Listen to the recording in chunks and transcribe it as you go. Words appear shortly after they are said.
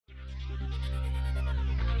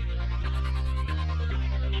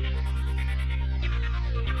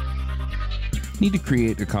Need to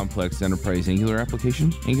create a complex enterprise Angular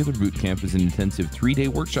application? Angular Bootcamp is an intensive 3-day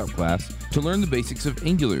workshop class to learn the basics of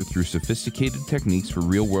Angular through sophisticated techniques for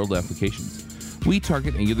real-world applications. We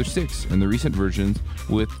target Angular 6 and the recent versions,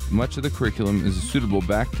 with much of the curriculum is suitable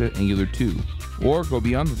back to Angular 2. Or go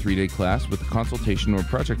beyond the 3-day class with a consultation or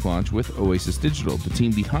project launch with Oasis Digital, the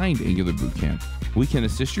team behind Angular Bootcamp. We can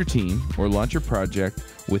assist your team or launch your project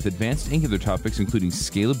with advanced Angular topics including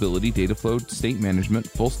scalability, data flow, state management,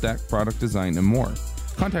 full stack product design, and more.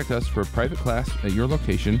 Contact us for a private class at your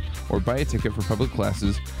location or buy a ticket for public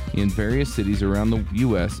classes in various cities around the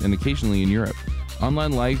US and occasionally in Europe.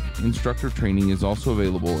 Online live instructor training is also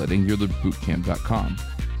available at angularbootcamp.com.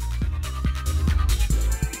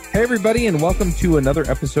 Hey everybody, and welcome to another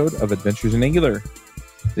episode of Adventures in Angular.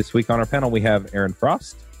 This week on our panel we have Aaron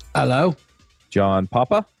Frost. Hello. John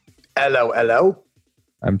Papa. Hello, hello.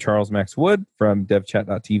 I'm Charles Max Wood from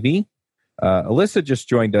devchat.tv. Alyssa just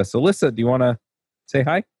joined us. Alyssa, do you want to say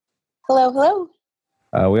hi? Hello,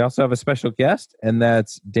 hello. We also have a special guest, and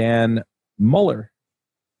that's Dan Muller.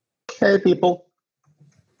 Hey, people.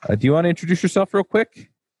 Do you want to introduce yourself real quick?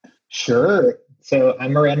 Sure. So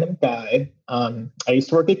I'm a random guy. I used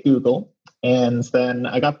to work at Google, and then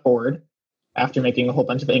I got bored after making a whole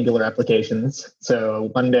bunch of Angular applications. So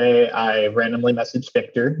one day I randomly messaged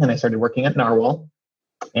Victor, and I started working at Narwhal,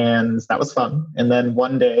 and that was fun. And then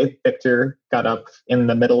one day Victor got up in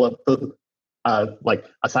the middle of the like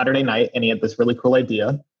a Saturday night, and he had this really cool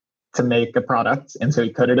idea to make a product, and so he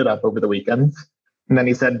coded it up over the weekend. And then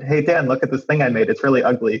he said, "Hey Dan, look at this thing I made. It's really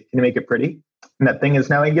ugly. Can you make it pretty?" And that thing is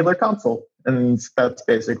now Angular Console, and that's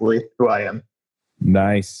basically who I am.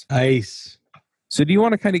 Nice. So do you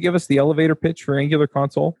want to kind of give us the elevator pitch for Angular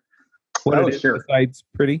Console? What it is sure. Besides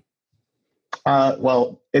pretty?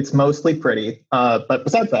 Well, it's mostly pretty, but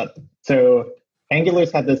besides that, so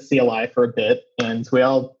Angular's had this CLI for a bit, and we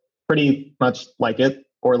all pretty much like it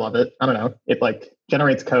or love it. I don't know. It like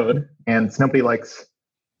generates code, and nobody likes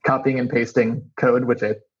copying and pasting code, which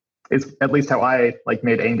is at least how I like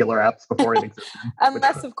made Angular apps before it existed.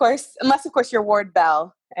 unless of course you're Ward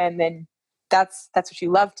Bell, and then that's what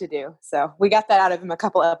you love to do. So we got that out of him a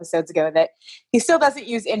couple of episodes ago, that he still doesn't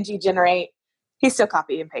use ng generate. He still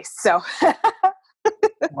copy and paste. So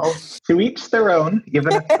well, to each their own,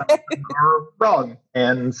 even if some of them are wrong.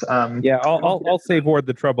 And yeah, I'll save Ward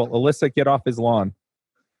the trouble. Alyssa, get off his lawn.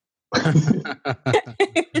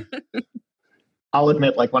 I'll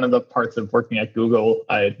admit, like, one of the parts of working at Google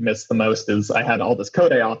I missed the most is I had all this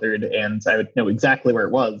code I authored, and I would know exactly where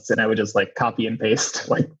it was, and I would just like copy and paste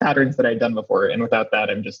like patterns that I'd done before. And without that,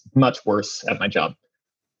 I'm just much worse at my job.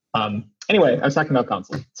 Anyway, I was talking about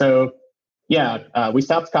console. So yeah, we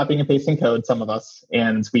stopped copying and pasting code, some of us,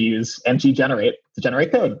 and we use ng generate to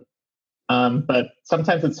generate code. But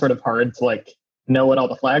sometimes it's sort of hard to like know what all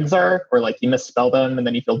the flags are, or like you misspell them and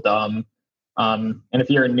then you feel dumb. And if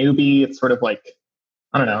you're a newbie, it's sort of like,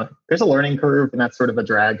 I don't know, there's a learning curve, and that's sort of a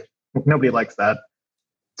drag. Nobody likes that.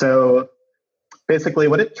 So basically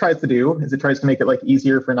what it tries to do is it tries to make it like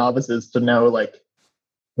easier for novices to know like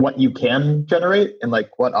what you can generate and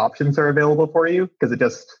like what options are available for you. Because it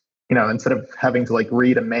just, you know, instead of having to like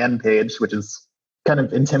read a man page, which is kind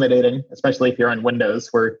of intimidating, especially if you're on Windows,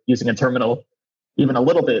 where using a terminal even a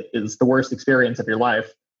little bit is the worst experience of your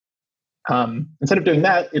life. Instead of doing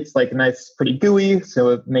that, it's like nice, pretty GUI, so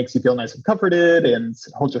it makes you feel nice and comforted and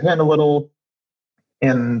holds your hand a little.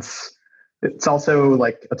 And it's also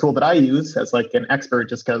like a tool that I use as like an expert,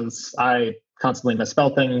 just because I constantly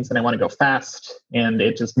misspell things and I want to go fast, and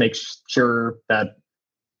it just makes sure that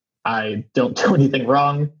I don't do anything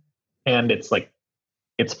wrong. And it's like,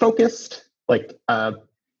 it's focused. Like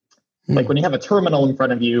when you have a terminal in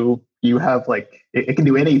front of you, you have like, it can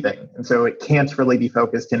do anything. And so it can't really be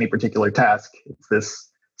focused to any particular task. It's this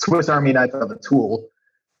Swiss Army knife of a tool.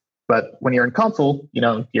 But when you're in console, you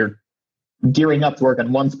know, you're gearing up to work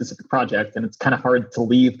on one specific project, and it's kind of hard to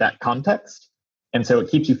leave that context. And so it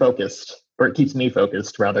keeps you focused, or it keeps me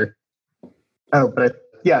focused rather. Oh, but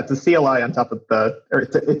yeah, it's a CLI on top of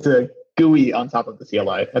it's a GUI on top of the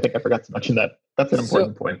CLI. I think I forgot to mention that. That's an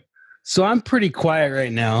important point. So I'm pretty quiet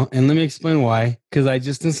right now, and let me explain why. Because I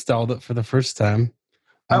just installed it for the first time.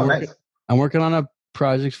 Nice. I'm working on a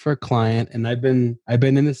project for a client, and I've been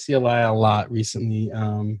in the CLI a lot recently,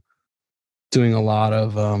 doing a lot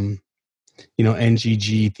of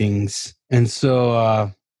NGG things. And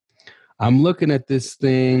so I'm looking at this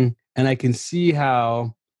thing, and I can see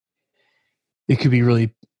how it could be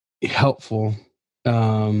really helpful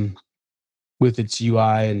with its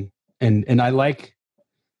UI, and I like.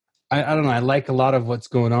 I don't know. I like a lot of what's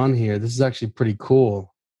going on here. This is actually pretty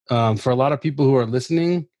cool. For a lot of people who are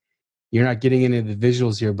listening, you're not getting any of the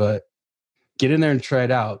visuals here, but get in there and try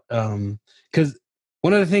it out. Because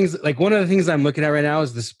one of the things I'm looking at right now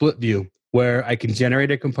is the split view, where I can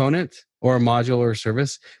generate a component or a module or a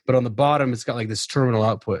service, but on the bottom it's got like this terminal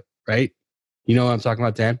output, right? You know what I'm talking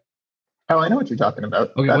about, Dan? Oh, I know what you're talking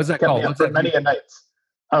about. Okay, what's that called? What's that? Many a nights.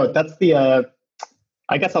 Oh, that's the.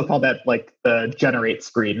 I guess I'll call that like the generate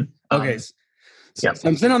screen. Okay. Yeah. So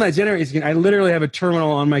I'm sitting on that generate screen. I literally have a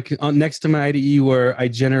terminal on next to my IDE where I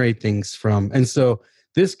generate things from, and so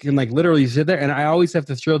this can like literally sit there, and I always have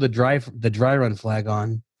to throw the dry run flag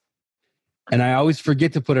on, and I always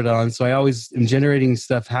forget to put it on. So I always am generating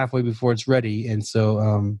stuff halfway before it's ready, and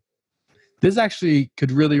so this actually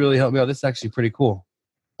could really, really help me out. This is actually pretty cool.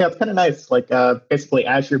 Yeah, it's kind of nice. Like basically,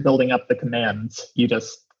 as you're building up the commands, you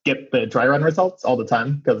just get the dry run results all the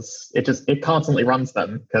time because it constantly runs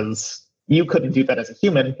them, because you couldn't do that as a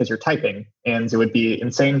human because you're typing, and it would be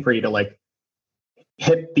insane for you to like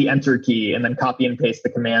hit the enter key and then copy and paste the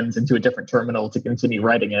commands into a different terminal to continue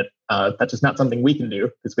writing it. That's just not something we can do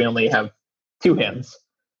because we only have two hands.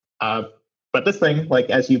 But this thing, like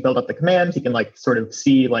as you build up the command, you can like sort of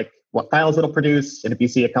see like what files it'll produce. And if you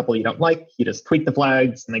see a couple you don't like, you just tweak the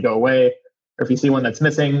flags and they go away. Or if you see one that's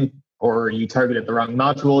missing or you targeted the wrong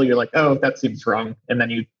module, you're like, oh, that seems wrong. And then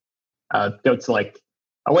you go to like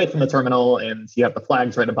away from the terminal and you have the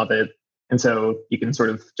flags right above it. And so you can sort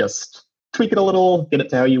of just tweak it a little, get it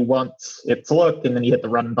to how you want it to look, and then you hit the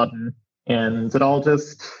run button and it all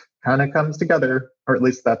just kind of comes together, or at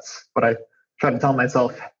least that's what I try to tell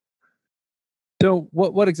myself. So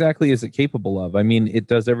what exactly is it capable of? I mean, it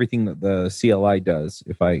does everything that the CLI does,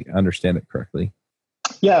 if I understand it correctly.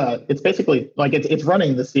 Yeah, it's basically like it's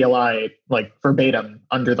running the CLI like verbatim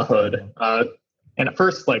under the hood. And at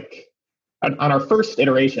first, like on our first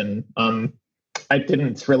iteration, I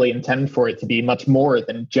didn't really intend for it to be much more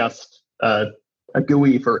than just a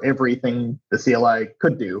GUI for everything the CLI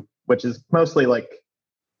could do, which is mostly like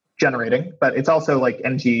generating, but it's also like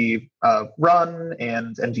ng run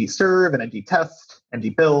and ng serve and ng test,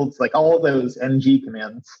 ng builds, like all of those ng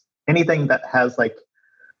commands. Anything that has like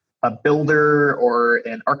a builder or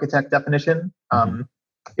an architect definition,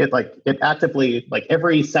 it actively, like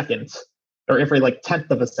every second or every like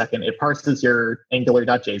 10th of a second, it parses your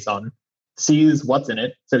angular.json, sees what's in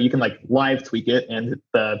it, so you can like live tweak it and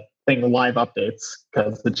the thing live updates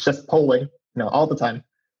because it's just polling, all the time.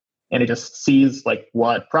 And it just sees like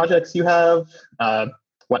what projects you have,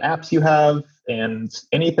 what apps you have, and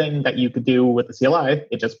anything that you could do with the CLI,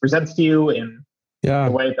 it just presents to you in a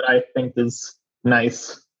way that I think is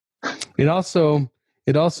nice. It also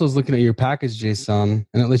is looking at your package JSON,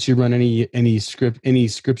 and it lets you run any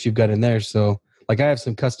scripts you've got in there. So like I have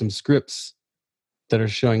some custom scripts that are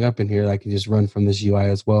showing up in here that I can just run from this UI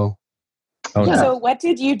as well. Oh, yeah. So what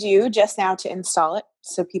did you do just now to install it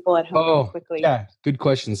so people at home quickly? Yeah, good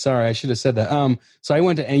question. Sorry, I should have said that. So I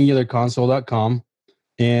went to angularconsole.com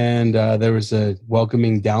and there was a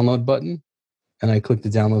welcoming download button, and I clicked the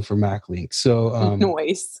download for Mac link. So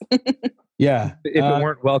noise. Yeah. If it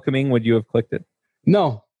weren't welcoming, would you have clicked it?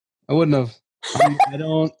 No, I wouldn't have.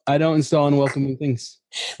 I don't install unwelcoming things.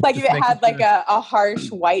 Like if it had like a harsh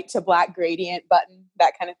white to black gradient button,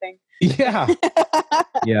 that kind of thing. Yeah.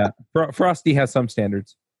 Yeah. Frosty has some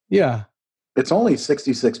standards. Yeah. It's only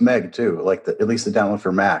 66 meg too, like at least the download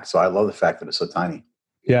for Mac. So I love the fact that it's so tiny.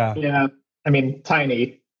 Yeah. Yeah. I mean,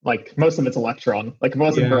 tiny, like most of it's Electron. Like if it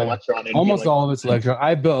wasn't for Electron. Almost all of it's Electron.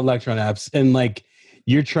 I built Electron apps, and like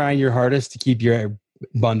you're trying your hardest to keep your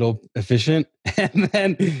bundle efficient, and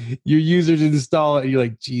then your users install it and you're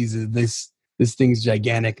like, Jesus, this thing's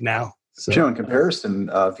gigantic now. So in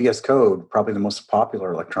comparison, VS Code, probably the most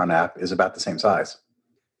popular Electron app, is about the same size.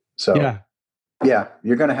 So yeah,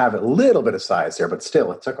 you're going to have a little bit of size there, but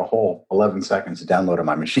still, it took a whole 11 seconds to download on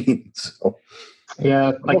my machine. So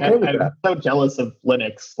yeah, like I'm so jealous of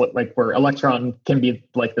Linux, like where Electron can be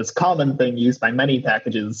like this common thing used by many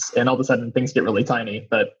packages, and all of a sudden things get really tiny.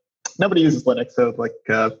 But nobody uses Linux, so like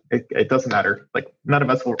it doesn't matter. Like none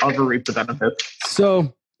of us will ever reap the benefits.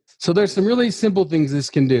 So there's some really simple things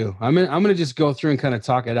this can do. I'm gonna just go through and kind of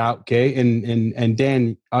talk it out, okay? And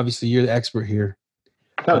Dan, obviously you're the expert here.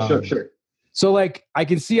 Oh, sure. So like I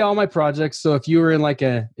can see all my projects. So if you were in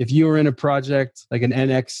a project like an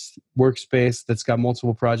NX workspace that's got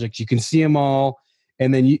multiple projects, you can see them all.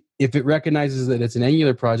 And then if it recognizes that it's an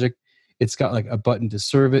Angular project, it's got like a button to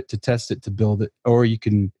serve it, to test it, to build it, or you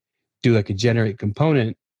can do like a generate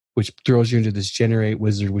component, which throws you into this generate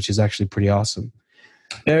wizard, which is actually pretty awesome.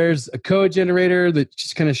 There's a code generator that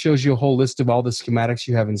just kind of shows you a whole list of all the schematics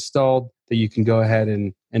you have installed that you can go ahead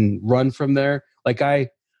and run from there. Like I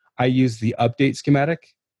use the update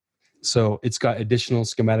schematic. So it's got additional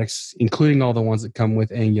schematics, including all the ones that come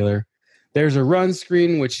with Angular. there's a run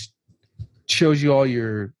screen, which shows you all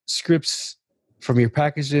your scripts from your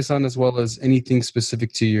package.json as well as anything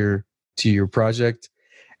specific to your project.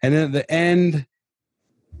 And then at the end,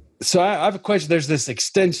 so I have a question. There's this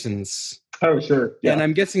extensions. Oh, sure. Yeah. And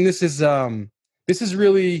I'm guessing this is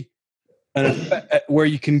really where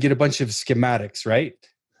you can get a bunch of schematics, right?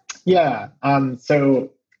 Yeah.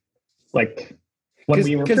 So like when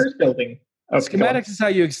we were first building, schematics is how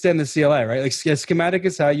you extend the CLI, right? Like schematic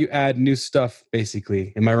is how you add new stuff,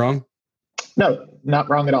 basically. Am I wrong? No, not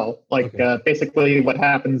wrong at all. Like basically what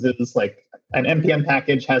happens is like an NPM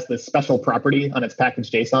package has this special property on its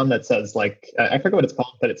package JSON that says like, I forget what it's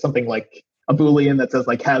called, but it's something like a Boolean that says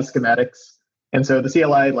like has schematics. And so the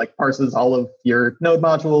CLI like parses all of your node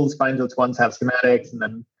modules, finds which ones have schematics, and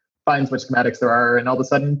then finds which schematics there are. And all of a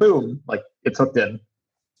sudden, boom, like it's hooked in.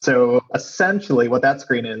 So essentially what that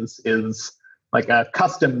screen is like a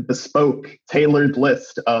custom, bespoke, tailored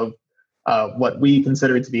list of what we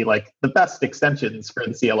consider to be like the best extensions for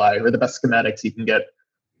the CLI or the best schematics you can get.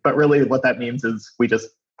 But really what that means is we just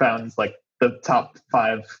found like the top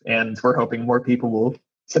 5, and we're hoping more people will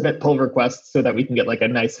submit pull requests so that we can get like a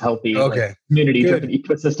nice, healthy like, community-driven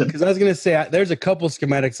ecosystem. Because I was going to say, there's a couple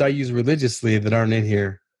schematics I use religiously that aren't in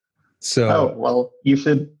here. So, well, you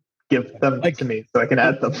should give them to me so I can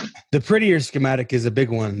add them. The prettier schematic is a big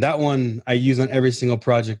one. That one I use on every single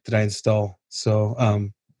project that I install. So,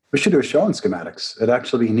 we should do a show on schematics. It'd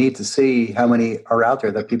actually be neat to see how many are out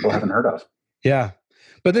there that people haven't heard of. Yeah,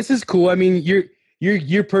 but this is cool. I mean,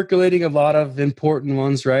 you're percolating a lot of important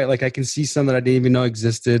ones, right? Like I can see some that I didn't even know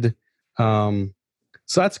existed. So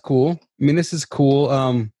that's cool. I mean, this is cool.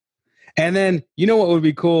 And then you know what would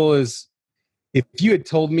be cool is if you had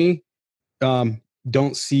told me,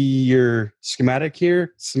 don't see your schematic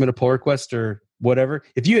here, submit a pull request or whatever.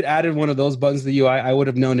 If you had added one of those buttons to the UI, I would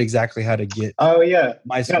have known exactly how to get. Oh yeah,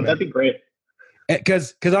 my schematic. Yeah, that'd be great.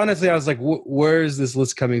 Because honestly, I was like, where is this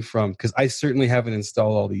list coming from? Because I certainly haven't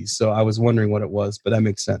installed all these, so I was wondering what it was. But that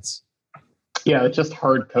makes sense. Yeah, it's just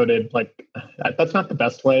hard coded. Like that's not the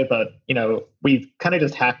best way, but we've kind of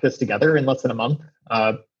just hacked this together in less than a month.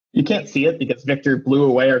 You can't see it because Victor blew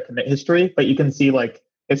away our commit history, but you can see like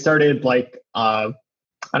it started like I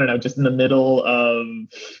don't know, just in the middle of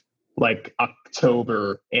like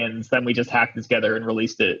October, and then we just hacked it together and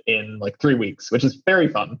released it in like 3 weeks, which is very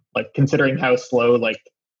fun. Like considering how slow like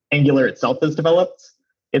Angular itself is developed,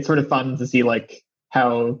 it's sort of fun to see like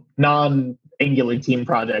how non-Angular team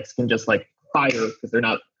projects can just like fire because they're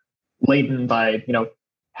not laden by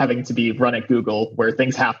having to be run at Google where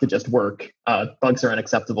things have to just work. Bugs are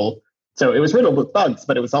unacceptable. So it was riddled with bugs,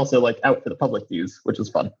 but it was also like out for the public to use, which was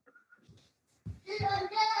fun.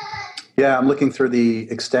 Yeah, I'm looking through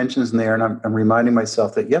the extensions in there, and I'm reminding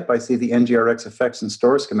myself that, yep, I see the NGRX effects and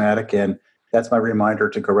store schematic, and that's my reminder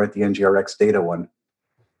to go write the NGRX data one.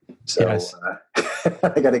 So yes.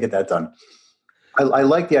 I got to get that done. I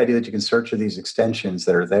like the idea that you can search for these extensions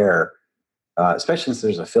that are there, especially since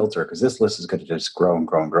there's a filter, because this list is going to just grow and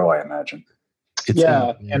grow and grow, I imagine.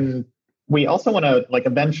 And we also want to, like,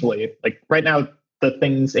 eventually, like right now, the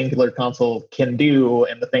things Angular console can do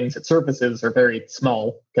and the things it surfaces are very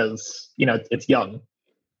small because, it's young.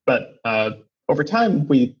 But over time,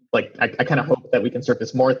 I kind of hope that we can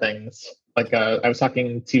surface more things. Like I was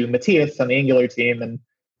talking to Matthias on the Angular team, and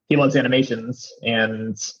he loves animations.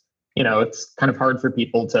 And, it's kind of hard for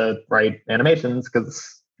people to write animations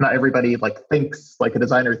because not everybody thinks like a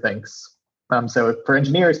designer thinks. So for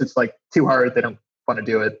engineers, it's too hard. They don't want to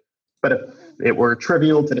do it. But if it were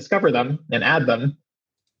trivial to discover them and add them,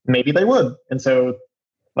 maybe they would. And so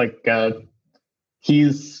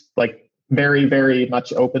he's very, very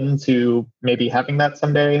much open to maybe having that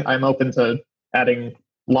someday. I'm open to adding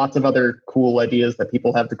lots of other cool ideas that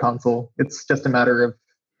people have to console. It's just a matter of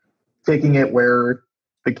taking it where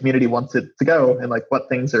the community wants it to go and what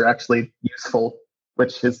things are actually useful,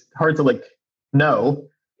 which is hard to know,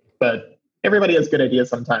 but everybody has good ideas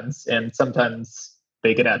sometimes, and sometimes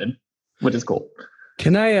they get added, which is cool.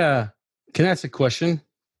 Can I ask a question?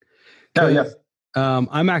 Oh, yes.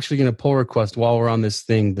 I'm actually going to pull request while we're on this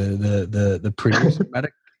thing, the pretty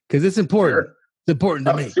schematic, because it's important. Sure. It's important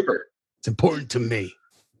to me. Super. It's important to me.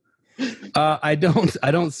 I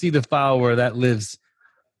don't see the file where that lives.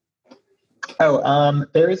 Oh,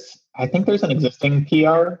 I think there's an existing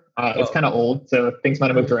PR. It's kind of old, so things might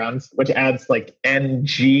have moved around, which adds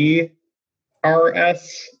NGRS,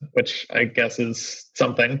 which I guess is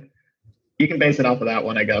something. You can base it off of that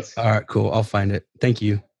one, I guess. All right, cool. I'll find it. Thank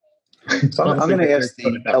you. So I'm going to ask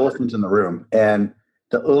the elephant in the room. And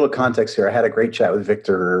a little context here. I had a great chat with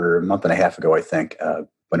Victor a month and a half ago, I think,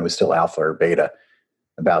 when it was still alpha or beta.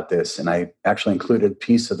 about this, and I actually included a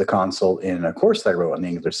piece of the console in a course that I wrote on the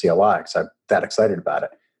Angular CLI because I'm that excited about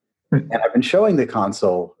it. And I've been showing the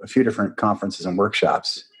console a few different conferences and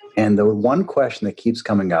workshops. And the one question that keeps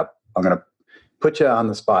coming up, I'm going to put you on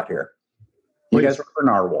the spot here. You guys remember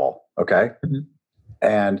Narwhal, okay? Mm-hmm.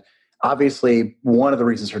 And obviously, one of the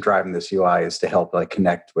reasons for driving this UI is to help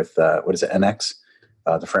connect with, NX,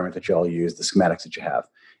 the framework that you all use, the schematics that you have.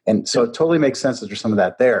 And so it totally makes sense that there's some of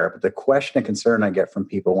that there. But the question and concern I get from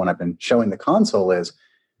people when I've been showing the console is,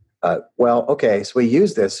 well, okay, so we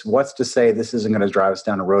use this. What's to say this isn't going to drive us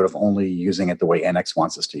down a road of only using it the way NX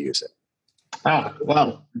wants us to use it?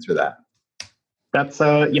 Well, answer that. That's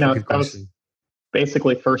that was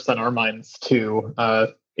basically first on our minds too.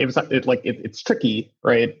 It's tricky,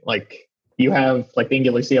 right? Like you have the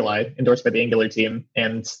Angular CLI endorsed by the Angular team,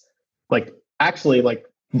 and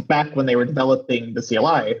back when they were developing the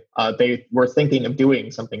CLI, they were thinking of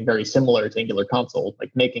doing something very similar to Angular Console,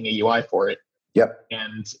 like making a UI for it. Yep.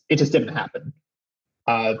 And it just didn't happen.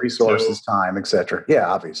 Resources, time, etc. Yeah,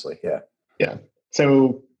 obviously. Yeah. Yeah.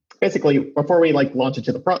 So basically, before we launch it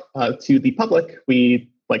to the public, we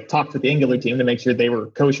talked with the Angular team to make sure they were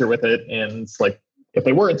kosher with it, and if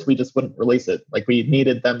they weren't, we just wouldn't release it. We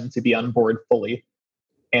needed them to be on board fully.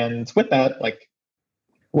 And with that,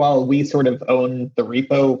 while we sort of own the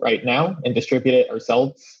repo right now and distribute it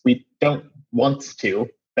ourselves, we don't want to.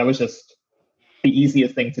 That was just the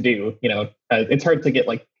easiest thing to do. It's hard to get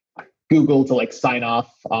Google to sign off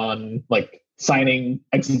on signing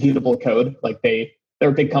executable code. They're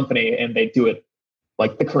a big company and they do it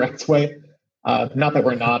the correct way. Not that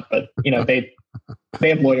we're not, but they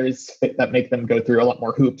have lawyers that make them go through a lot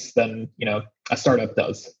more hoops than a startup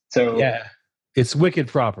does. So yeah, it's wicked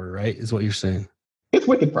proper, right? Is what you're saying. It's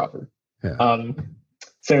wicked proper. Yeah.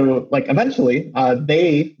 So eventually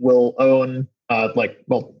they will own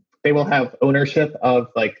they will have ownership of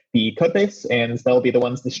the code base, and they'll be the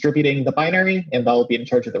ones distributing the binary, and they'll be in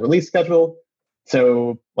charge of the release schedule.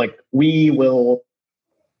 So we will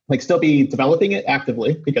still be developing it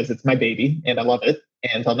actively because it's my baby and I love it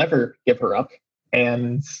and I'll never give her up.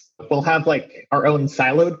 And we'll have our own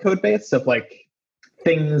siloed code base of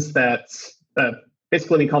things that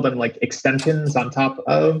basically we call them extensions on top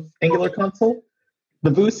of Angular Console.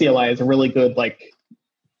 The Vue CLI is a really good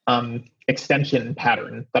extension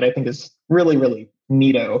pattern that I think is really, really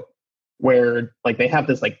neato, where they have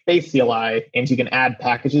this base CLI and you can add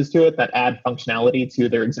packages to it that add functionality to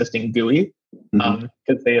their existing GUI.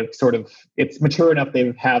 Because they have it's mature enough,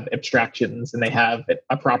 they have abstractions and they have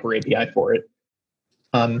a proper API for it.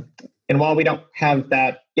 And while we don't have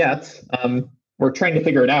that yet, we're trying to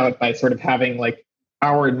figure it out by having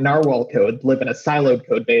our Narwhal code live in a siloed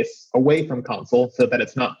code base away from console so that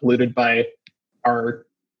it's not polluted by our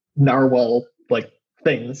Narwhal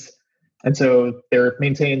things. And so they're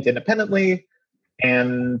maintained independently,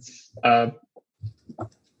 and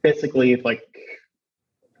basically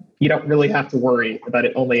you don't really have to worry about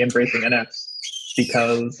it only embracing NX,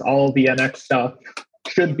 because all the NX stuff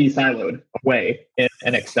should be siloed away in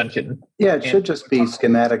an extension. Yeah, it should just be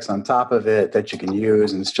schematics on top of it that you can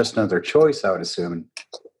use, and it's just another choice, I would assume.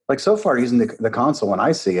 So far, using the console, when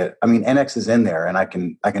I see it, I mean, NX is in there, and I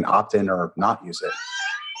can opt in or not use it.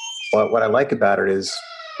 But what I like about it is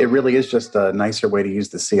it really is just a nicer way to use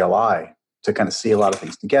the CLI to kind of see a lot of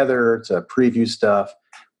things together, to preview stuff,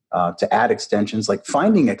 to add extensions.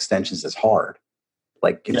 Finding extensions is hard.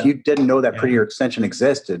 If you didn't know that prettier extension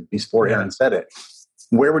existed before Aaron said it,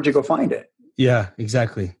 where would you go find it? Yeah,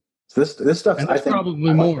 exactly. So this stuff, I think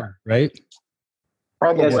probably more, right?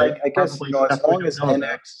 Probably. Yes, I guess as long as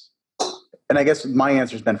NX, and I guess my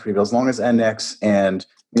answer has been for you, as long as NX and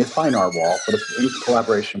it's fine Narwhal, but in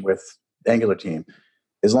collaboration with the Angular team,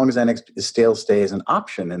 as long as NX still stays an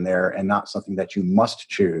option in there and not something that you must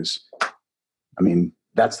choose, I mean,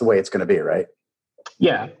 that's the way it's going to be, right?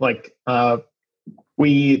 Yeah,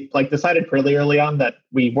 we decided fairly early on that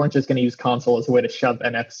we weren't just going to use console as a way to shove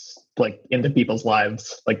NX into people's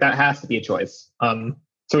lives. That has to be a choice.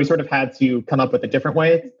 So we sort of had to come up with a different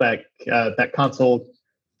way that console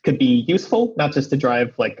could be useful, not just to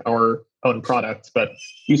drive our own products, but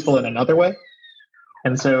useful in another way.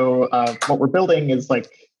 And so what we're building is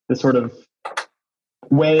the sort of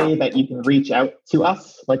way that you can reach out to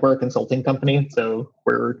us. We're a consulting company, so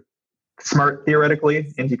we're smart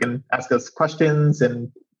theoretically, and you can ask us questions.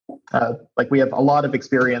 And we have a lot of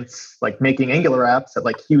experience making Angular apps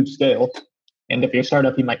at huge scale. And if you're a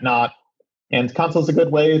startup, you might not. And console's a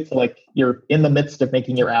good way to you're in the midst of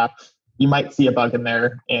making your app. You might see a bug in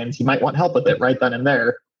there, and you might want help with it right then and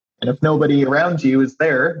there. And if nobody around you is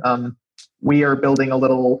there, we are building a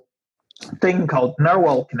little thing called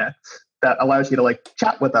Narwhal Connect, that allows you to like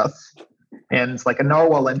chat with us, and like a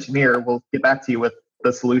Narwhal engineer will get back to you with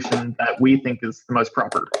the solution that we think is the most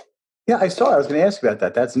proper. Yeah, I saw. I was going to ask you about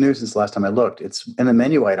that. That's new since the last time I looked. It's in the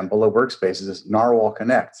menu item below Workspaces. Is Narwhal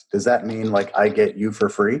Connect. Does that mean like I get you for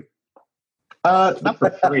free? Not for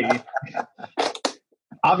free.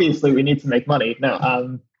 Obviously, we need to make money.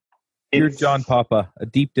 No, you're John Papa, a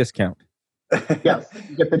deep discount. Yes,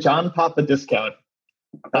 you get the John Papa discount.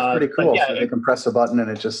 That's pretty cool. Yeah, so you can press a button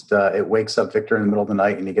and it just it wakes up Victor in the middle of the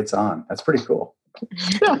night and he gets on. That's pretty cool.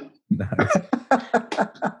 Yeah. Nice.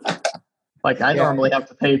 Like I normally have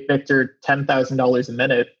to pay Victor $10,000 a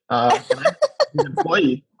minute. He's an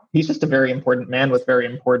employee. He's just a very important man with very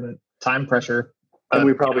important time pressure. And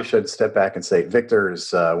we probably should step back and say Victor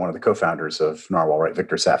is one of the co-founders of Narwhal, right?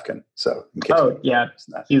 Victor Safkin. So,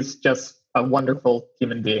 he's just a wonderful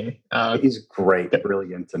human being. He's great,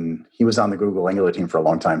 brilliant, and he was on the Google Angular team for a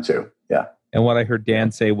long time too. Yeah. And what I heard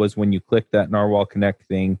Dan say was when you click that Narwhal Connect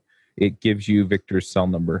thing, it gives you Victor's cell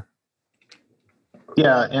number.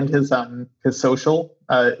 Yeah, and his social.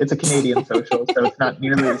 It's a Canadian social, so it's not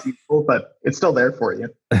nearly as useful, but it's still there for you.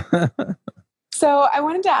 So I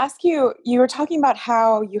wanted to ask you, you were talking about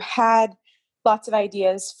how you had lots of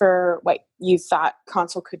ideas for what you thought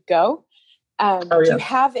Consul could go. Do you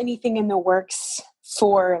have anything in the works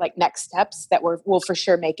for like next steps that will for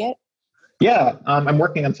sure make it? Yeah, I'm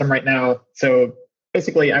working on some right now. So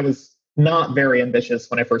basically, I was not very ambitious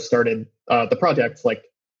when I first started the project. Like,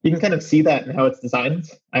 you can kind of see that in how it's designed.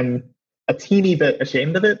 I'm a teeny bit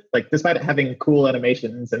ashamed of it. Like, despite it having cool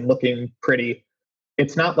animations and looking pretty,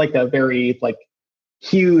 it's not like a very like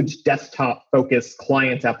huge desktop focused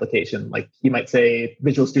client application. Like you might say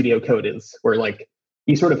Visual Studio Code is, where like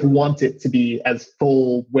you sort of want it to be as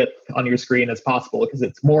full width on your screen as possible because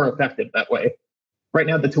it's more effective that way. Right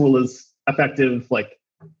now, the tool is effective, like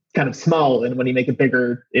kind of small. And when you make it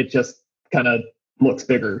bigger, it just kind of looks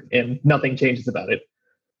bigger and nothing changes about it.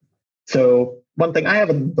 So one thing I have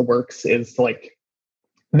in the works is to like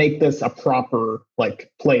make this a proper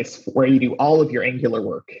like place where you do all of your Angular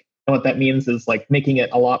work. And what that means is like making it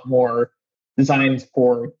a lot more designed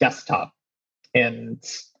for desktop. And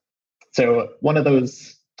so one of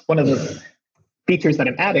those features that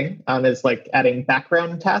I'm adding is like adding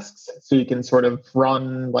background tasks. So you can sort of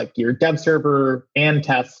run like your dev server and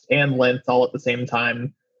test and lint all at the same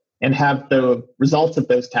time and have the results of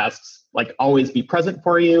those tasks like always be present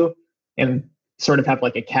for you and sort of have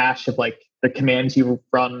like a cache of like the commands you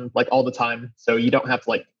run like all the time. So you don't have to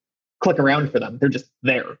like click around for them. They're just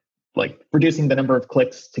there, like reducing the number of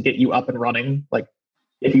clicks to get you up and running. Like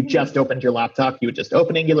if you just opened your laptop, you would just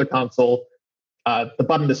open Angular console. The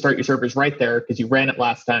button to start your server is right there because you ran it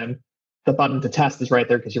last time. The button to test is right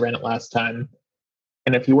there because you ran it last time.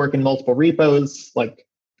 And if you work in multiple repos, like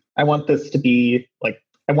I want this to be like,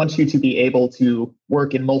 I want you to be able to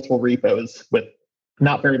work in multiple repos with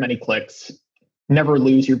not very many clicks, never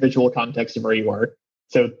lose your visual context of where you are.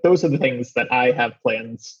 So those are the things that I have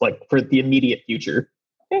plans like for the immediate future.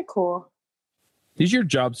 Very cool. Is your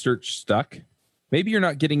job search stuck? Maybe you're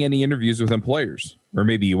not getting any interviews with employers, or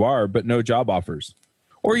maybe you are, but no job offers.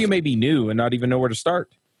 Or you may be new and not even know where to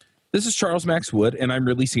start. This is Charles Max Wood, and I'm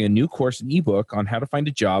releasing a new course and ebook on how to find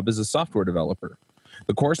a job as a software developer.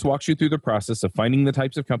 The course walks you through the process of finding the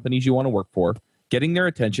types of companies you want to work for, getting their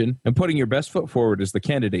attention, and putting your best foot forward as the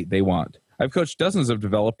candidate they want. I've coached dozens of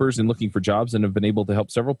developers in looking for jobs and have been able to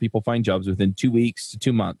help several people find jobs within 2 weeks to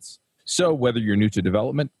 2 months. So whether you're new to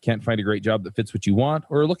development, can't find a great job that fits what you want,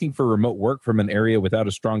 or are looking for remote work from an area without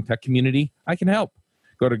a strong tech community, I can help.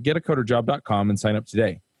 Go to getacoderjob.com and sign up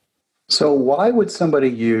today. So why would somebody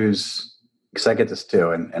use, because I get this too,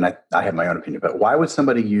 and I have my own opinion, but why would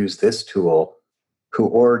somebody use this tool who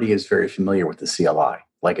already is very familiar with the CLI?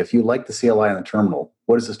 Like if you like the CLI on the terminal,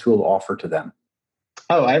 what does this tool offer to them?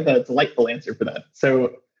 Oh, I have a delightful answer for that.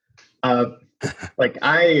 So like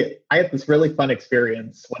I had this really fun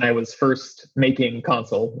experience when I was first making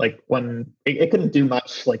console, like when it couldn't do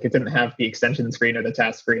much, like it didn't have the extension screen or the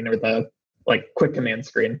task screen or the like quick command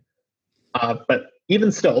screen. But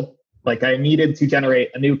even still, like I needed to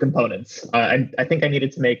generate a new component. I think I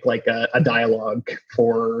needed to make like a dialogue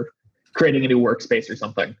for creating a new workspace or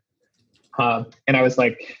something. And I was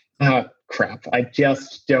like, crap, I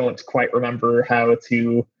just don't quite remember how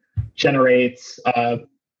to generate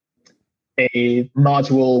a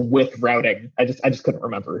module with routing. I just couldn't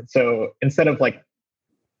remember. So instead of like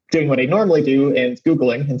doing what I normally do and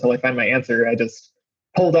Googling until I find my answer, I just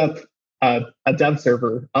pulled up a dev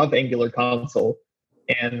server of Angular console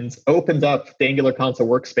and opened up the Angular console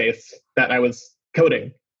workspace that I was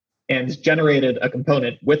coding and generated a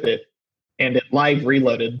component with it. And it live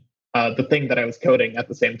reloaded the thing that I was coding at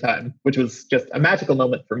the same time, which was just a magical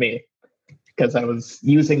moment for me because I was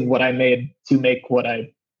using what I made to make what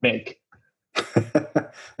I make.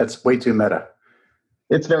 That's way too meta.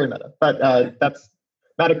 It's very meta, but that's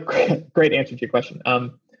not a great answer to your question.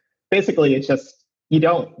 Basically, it's just you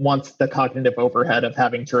don't want the cognitive overhead of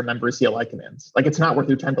having to remember CLI commands. Like, it's not worth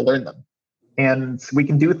your time to learn them. And we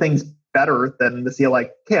can do things better than the CLI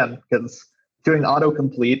can, because doing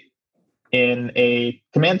autocomplete in a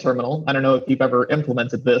command terminal, I don't know if you've ever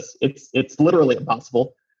implemented this, it's literally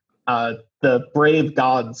impossible. The brave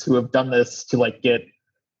gods who have done this to get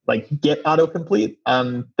autocomplete,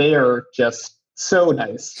 they are just so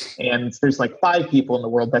nice. And there's 5 people in the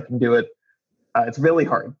world that can do it. It's really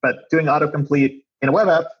hard, but doing autocomplete in a web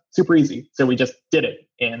app, super easy. So we just did it.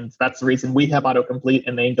 And that's the reason we have autocomplete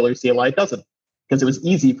and the Angular CLI doesn't, because it was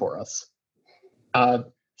easy for us.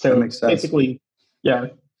 So basically, yeah,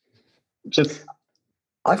 just.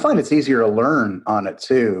 I find it's easier to learn on it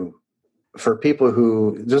too. For people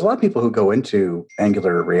there's a lot of people who go into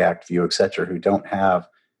Angular, React, Vue, etc., who don't have,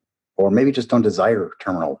 or maybe just don't desire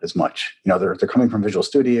terminal as much. They're coming from Visual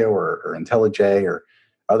Studio or IntelliJ or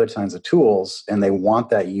other kinds of tools, and they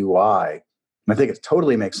want that UI. And I think it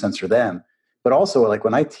totally makes sense for them. But also,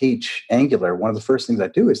 when I teach Angular, one of the first things I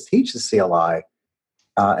do is teach the CLI.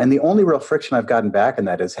 And the only real friction I've gotten back in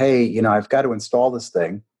that is, hey, I've got to install this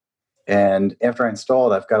thing. And after I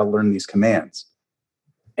install it, I've got to learn these commands.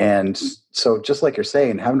 And so just like you're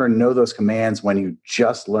saying, having to know those commands when you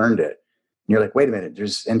just learned it, and you're like, wait a minute,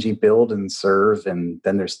 there's ng build and serve, and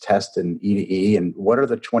then there's test and E2E, and what are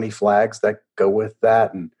the 20 flags that go with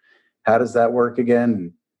that, and how does that work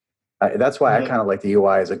again? And that's why I kind of like the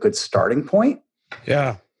UI as a good starting point.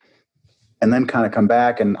 Yeah. And then kind of come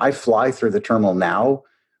back, and I fly through the terminal now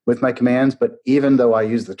with my commands, but even though I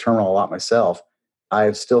use the terminal a lot myself,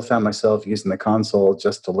 I've still found myself using the console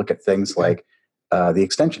just to look at things like the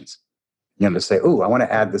extensions, to say, oh, I want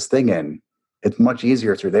to add this thing in. It's much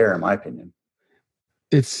easier through there, in my opinion.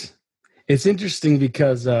 It's interesting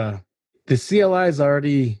because the CLI is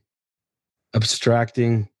already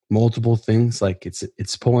abstracting multiple things. Like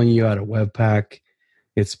it's pulling you out of Webpack,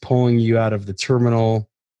 it's pulling you out of the terminal.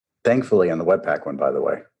 Thankfully, on the Webpack one, by the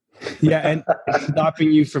way. Yeah, and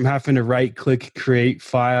stopping you from having to right-click, create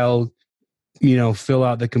file, fill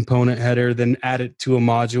out the component header, then add it to a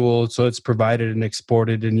module so it's provided and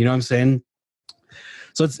exported, and you know what I'm saying?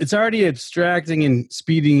 So it's already abstracting and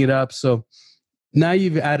speeding it up. So now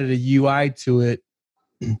you've added a UI to it,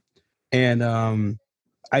 and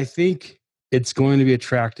I think it's going to be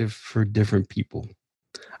attractive for different people.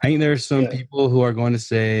 I think there are some people who are going to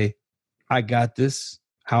say, I got this,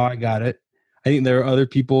 how I got it. I think there are other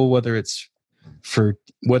people, whether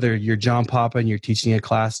you're John Papa and you're teaching a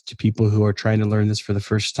class to people who are trying to learn this for the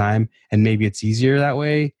first time, and maybe it's easier that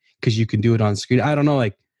way because you can do it on screen. I don't know.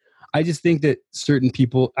 I just think that certain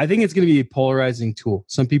people, I think it's going to be a polarizing tool.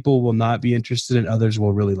 Some people will not be interested and others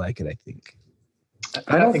will really like it, I think.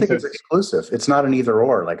 I don't think it's exclusive. It's not an either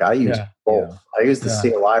or. I use both. Yeah. I use the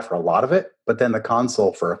CLI for a lot of it, but then the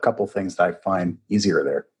console for a couple things that I find easier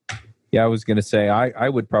there. Yeah, I was going to say, I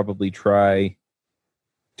would probably try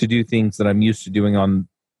to do things that I'm used to doing on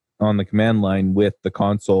the command line with the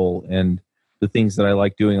console, and the things that I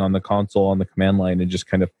like doing on the console on the command line, and just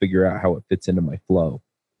kind of figure out how it fits into my flow.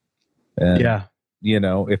 And,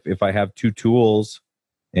 if I have 2 tools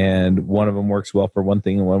and one of them works well for one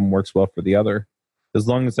thing and one of them works well for the other, as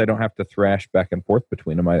long as I don't have to thrash back and forth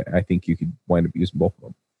between them, I think you could wind up using both of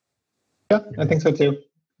them. Yeah, I think so too.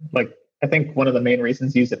 I think one of the main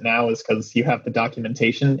reasons to use it now is because you have the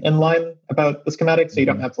documentation in line about the schematic, so you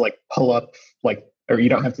don't have to pull up or you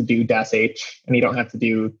don't have to do -H, and you don't have to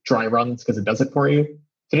do dry runs because it does it for you.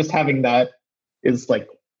 So just having that is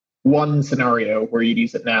one scenario where you'd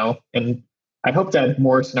use it now, and I hope to add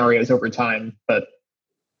more scenarios over time. But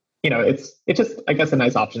it's just, I guess, a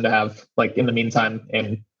nice option to have in the meantime,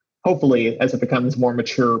 and hopefully as it becomes more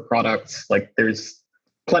mature products, there's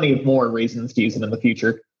plenty of more reasons to use it in the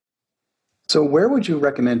future. So where would you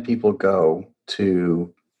recommend people go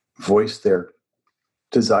to voice their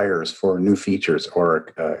desires for new features or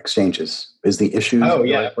exchanges? Is the Issues the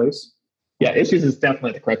right place? Yeah, Issues is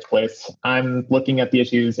definitely the correct place. I'm looking at the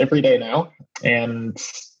Issues every day now, and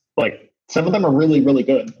some of them are really, really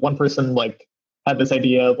good. One person had this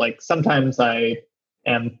idea, sometimes I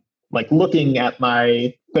am looking at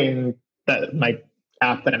my thing, my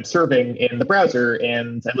app that I'm serving in the browser,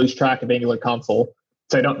 and I lose track of Angular console.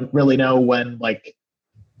 So I don't really know when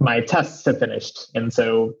my tests have finished. And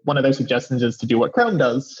so one of their suggestions is to do what Chrome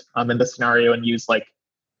does in this scenario and use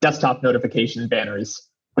desktop notification banners,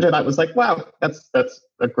 which I thought was wow, that's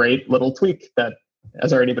a great little tweak that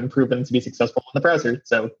has already been proven to be successful in the browser.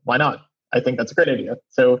 So why not? I think that's a great idea.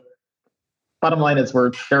 So bottom line is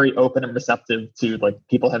we're very open and receptive to like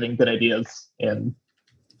people having good ideas, and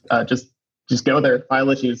just go there, file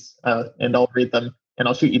issues, and I'll read them and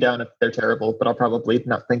I'll shoot you down if they're terrible, but I'll probably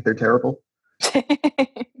not think they're terrible.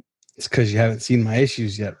 It's because you haven't seen my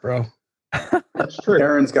issues yet, bro. That's true.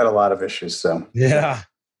 Aaron's got a lot of issues, so yeah.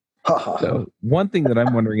 So one thing that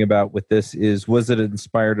I'm wondering about with this is, was it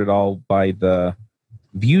inspired at all by the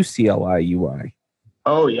Vue CLI UI?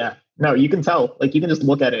 Oh yeah. No, you can tell. Like you can just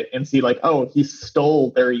look at it and see like, oh, he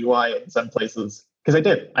stole their UI in some places. Because I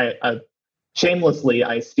did. I shamelessly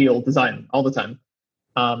I steal design all the time.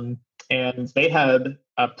 And they had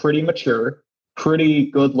a pretty mature, pretty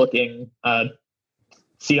good looking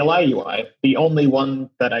CLI UI, the only one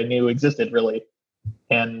that I knew existed really.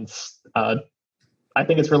 And I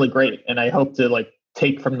think it's really great. And I hope to like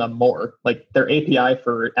take from them more. Like their API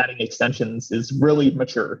for adding extensions is really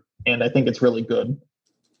mature. And I think it's really good.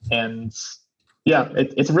 And yeah,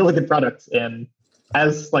 it's a really good product. And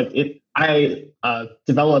as like I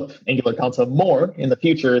develop Angular console more in the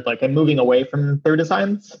future, like I'm moving away from their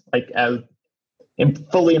designs, like as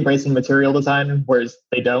fully embracing material design, whereas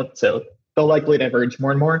they don't. So they'll likely diverge more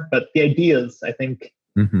and more. But the ideas, I think,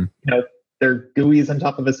 you know, they're GUIs on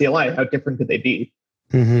top of a CLI. How different could they be?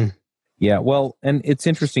 Mm-hmm. Yeah, well, and it's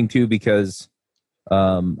interesting too because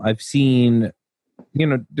I've seen, you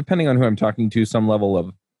know, depending on who I'm talking to, some level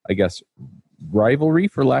of, I guess, rivalry,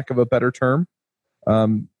 for lack of a better term.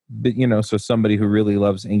 But, you know, so somebody who really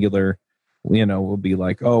loves Angular, you know, will be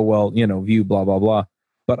like, oh, well, you know, Vue, blah, blah, blah.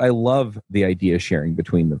 But I love the idea sharing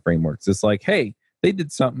between the frameworks. It's like, hey, they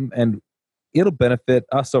did something and it'll benefit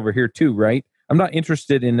us over here too, right? I'm not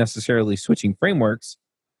interested in necessarily switching frameworks,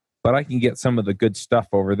 but I can get some of the good stuff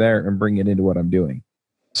over there and bring it into what I'm doing.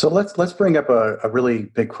 So let's bring up a really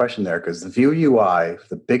big question there, because the Vue UI,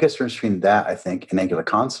 the biggest difference between that, I think, in Angular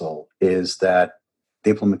Console is that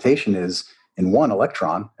the implementation is in one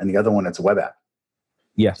Electron and the other one it's a web app.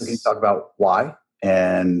 Yes. So can you talk about why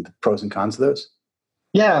and pros and cons of those?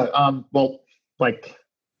 Yeah. Well, like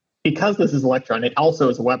because this is Electron, it also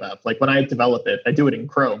is a web app. Like when I develop it, I do it in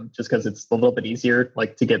Chrome just because it's a little bit easier,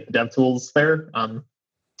 like to get the dev tools there.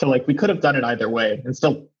 So like we could have done it either way and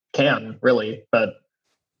still can really, but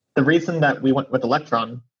the reason that we went with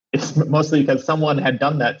Electron is mostly because someone had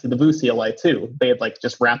done that to the Vue CLI too. They had like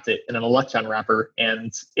just wrapped it in an Electron wrapper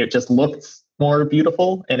and it just looked more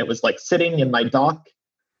beautiful and it was like sitting in my dock.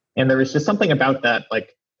 And there was just something about that,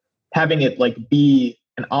 like having it like be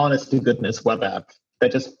an honest to goodness web app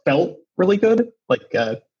that just felt really good. Like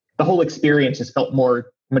the whole experience just felt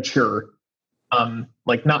more mature.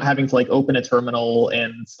 Like not having to like open a terminal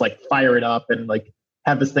and like fire it up and like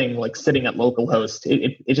have this thing like sitting at localhost.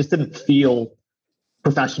 It just didn't feel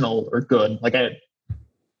professional or good. Like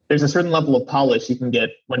there's a certain level of polish you can get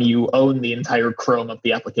when you own the entire Chrome of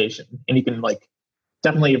the application, and you can like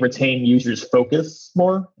definitely retain users' focus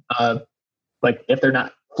more. Like if they're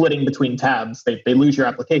not flitting between tabs, they lose your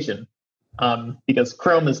application because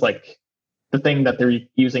Chrome is like the thing that they're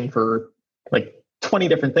using for like 20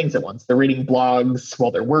 different things at once. They're reading blogs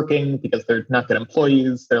while they're working because they're not good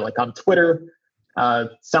employees. They're like on Twitter.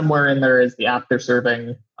 Somewhere in there is the app they're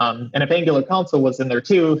serving. And if Angular Console was in there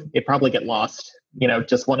too, it'd probably get lost, you know,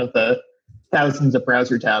 just one of the thousands of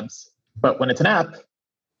browser tabs. But when it's an app,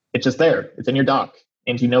 it's just there. It's in your dock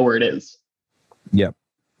and you know where it is. Yep.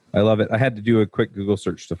 I love it. I had to do a quick Google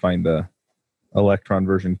search to find the Electron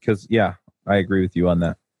version because, yeah, I agree with you on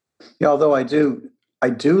that. Yeah, although I do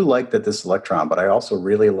like that this Electron, but I also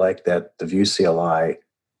really like that the Vue CLI,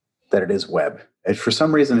 that it is web. And for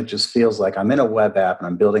some reason, it just feels like I'm in a web app and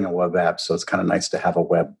I'm building a web app, so it's kind of nice to have a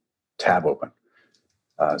web tab open.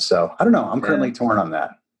 So I don't know. I'm currently torn on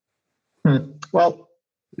that. Well,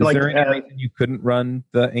 is there any reason you couldn't run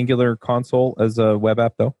the Angular console as a web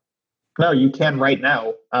app, though? No, you can right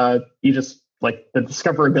now. You just like the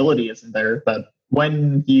discoverability isn't there. But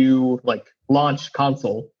when you like launch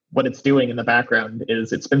console, what it's doing in the background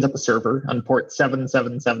is it spins up a server on port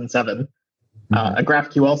 7777. A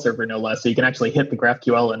GraphQL server, no less. So you can actually hit the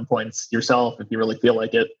GraphQL endpoints yourself if you really feel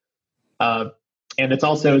like it. And it's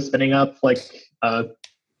also spinning up like a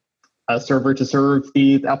server to serve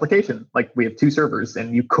the application. Like we have two servers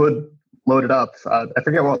and you could load it up. I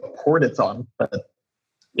forget what port it's on, but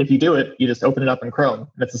if you do it, you just open it up in Chrome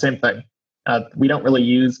and it's the same thing. We don't really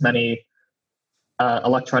use many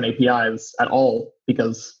Electron APIs at all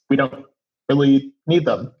because we don't really need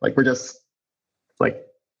them. Like we're just like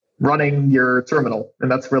running your terminal,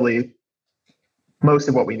 and that's really most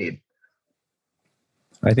of what we need.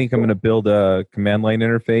 I think I'm going to build a command line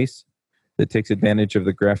interface that takes advantage of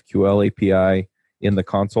the GraphQL API in the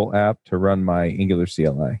console app to run my Angular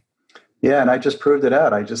CLI. Yeah, and I just proved it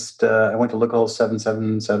out. I went to localhost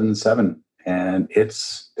 7777, and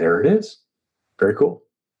there it is. Very cool.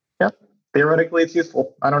 Yeah, theoretically it's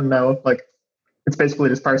useful. I don't know, like it's basically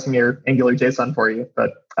just parsing your Angular JSON for you,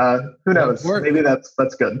 but who knows? Maybe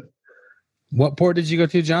that's good. What port did you go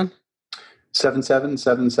to, John?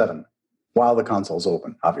 7777. While the console's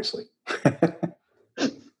open, obviously.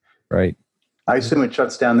 Right. I assume it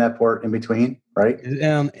shuts down that port in between, right?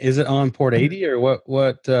 Is it on port 80 or what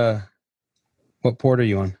port are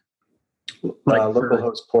you on?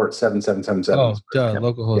 Localhost port 7777. Oh,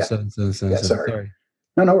 localhost 7777. Yeah, sorry.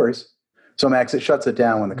 No worries. So Max, it shuts it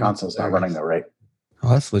down when the console's not running though, right? Oh,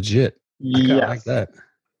 that's legit. Yeah, I like that.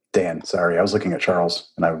 Dan, sorry. I was looking at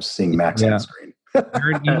Charles and I was seeing Max on the screen.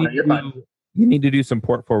 You need to do some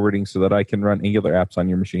port forwarding so that I can run Angular apps on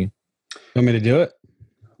your machine. You want me to do it?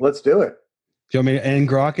 Let's do it. Do you want me to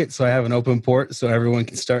ngrok it so I have an open port so everyone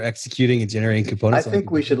can start executing and generating components? I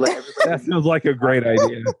think we should let everybody that sounds like a great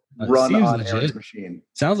idea. Run on Aaron's machine.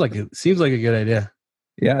 Seems like a good idea.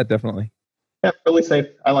 Yeah, definitely. Yeah, really safe.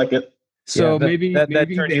 I like it. So maybe that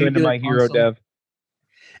turned you into my hero dev.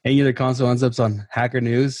 Angular console ends up on Hacker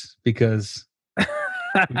News because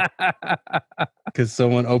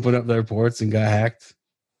someone opened up their ports and got hacked.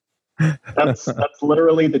 That's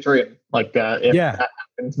literally the dream. Like if that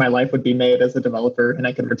happens, my life would be made as a developer and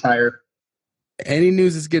I could retire. Any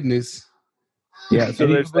news is good news. Yeah, so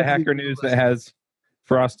there's the Hacker News that has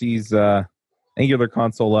Frosty's Angular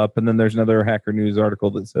console up, and then there's another Hacker News article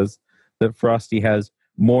that says that Frosty has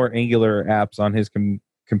more Angular apps on his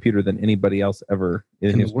computer than anybody else ever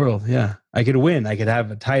in the world. Yeah, I could win. I could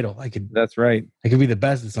have a title. That's right. I could be the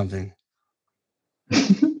best at something.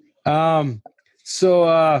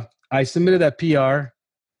 So I submitted that PR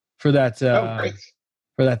for that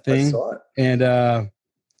for that thing, and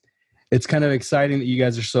it's kind of exciting that you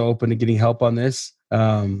guys are so open to getting help on this.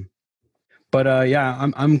 But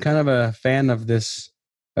I'm kind of a fan of this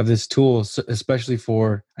tool, especially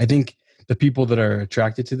for, I think the people that are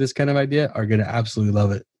attracted to this kind of idea are going to absolutely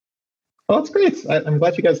love it. Well, that's great. I'm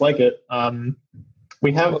glad you guys like it.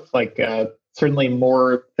 We have certainly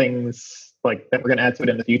more things like that we're going to add to it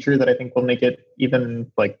in the future that I think will make it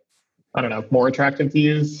even more attractive to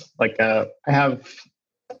use.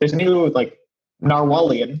 There's a new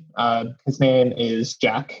Narwhalian. His name is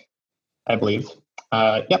Jack, I believe.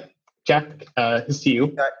 Yep. Jack, is to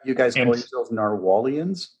you. You guys call yourselves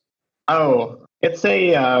Narwhalians? Oh, it's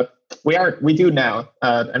we do now.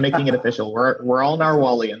 I'm making it official. We're all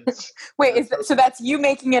Narwhalians. Wait, so that's you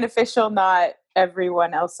making it official, not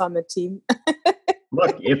everyone else on the team?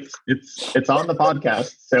 Look, it's on the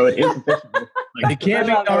podcast, so it is official. It can't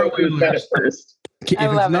be narwhalers. First. If it's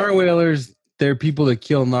narwhalers, they're people that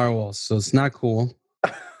kill narwhals, so it's not cool.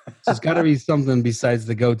 So it's got to be something besides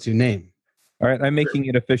the go-to name. All right, I'm making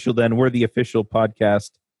it official then. We're the official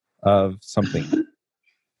podcast of something.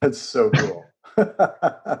 That's so cool.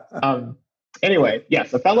 Anyway,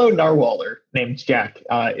 yes, a fellow Narwhaler named Jack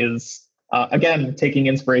is, again, taking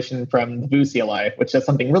inspiration from the Vue CLI, which does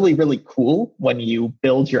something really, really cool when you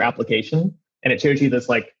build your application. And it shows you this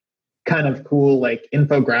kind of cool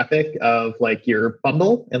infographic of your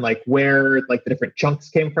bundle and where the different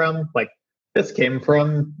chunks came from. This came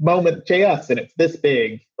from Moment.js and it's this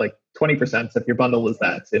big, 20% of your bundle is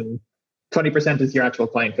that, and 20% is your actual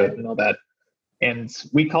client code and all that. And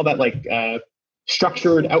we call that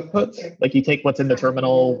structured output. You take what's in the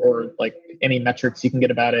terminal or any metrics you can get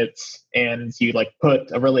about it, and you put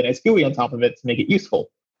a really nice GUI on top of it to make it useful.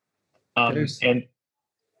 And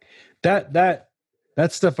that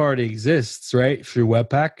stuff already exists, right, through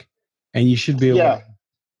Webpack, and you should be able to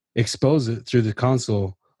expose it through the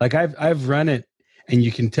console. I've run it, and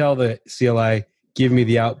you can tell the CLI give me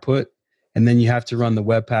the output, and then you have to run the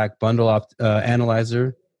Webpack bundle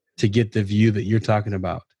analyzer to get the view that you're talking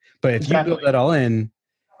about. But if you build that all in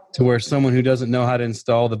to where someone who doesn't know how to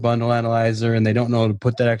install the bundle analyzer and they don't know how to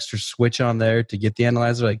put that extra switch on there to get the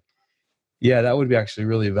analyzer, that would be actually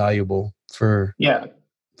really valuable for a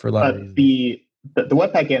lot of reasons. The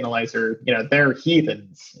Webpack analyzer, they're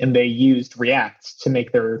heathens and they used React to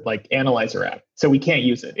make their analyzer app. So we can't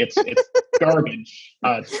use it. It's garbage,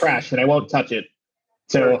 trash, and I won't touch it.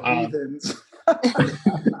 So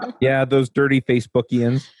yeah, those dirty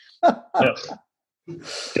Facebookians.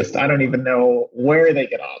 Just I don't even know where they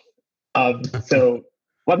get off. So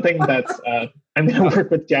one thing that's I'm going to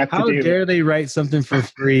work with Jack to do. How dare they write something for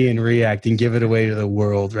free in React and give it away to the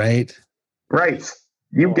world, right? Right.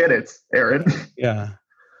 You get it, Aaron. Yeah.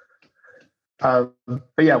 But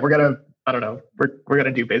yeah, we're gonna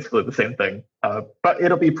do basically the same thing. But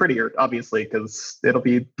it'll be prettier, obviously, because it'll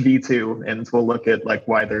be V2, and we'll look at like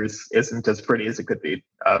why theirs isn't as pretty as it could be.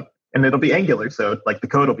 And it'll be Angular, so like the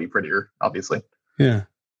code will be prettier, obviously. Yeah,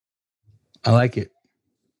 I like it.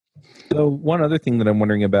 So one other thing that I'm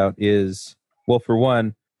wondering about is, well, for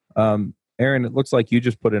one, Aaron, it looks like you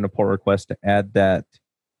just put in a pull request to add that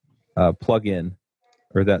plugin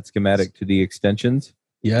or that schematic to the extensions.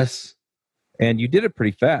 Yes. And you did it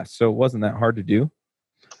pretty fast, so it wasn't that hard to do.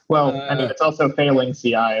 Well, I mean, it's also failing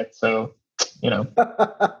CI, so,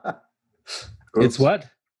 It's what?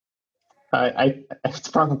 It's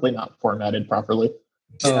probably not formatted properly.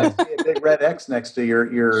 I see a big red X next to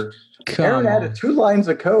your Aaron added 2 lines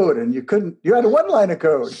of code, and you had 1 line of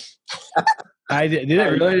code. Did I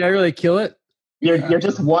really kill it? You're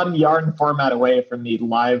just 1 yarn format away from me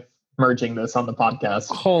live merging this on the podcast.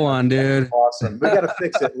 Hold on, dude. Awesome. We got to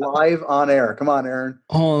fix it live on air. Come on, Aaron.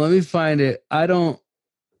 Hold on, let me find it.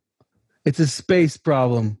 It's a space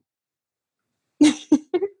problem.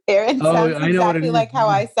 Aaron sounds exactly like how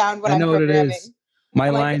I sound when I'm programming. What it is. My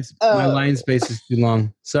line space is too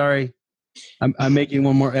long. Sorry. I'm making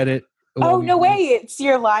one more edit. Oh, no way. It's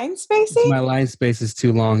your line spacing? My line space is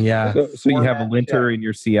too long, yeah. So you have a linter in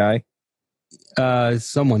your CI?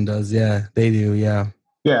 Someone does, yeah. They do, yeah.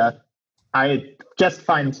 Yeah. I just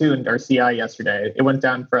fine-tuned our CI yesterday. It went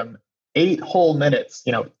down from 8 whole minutes,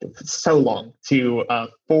 so long, to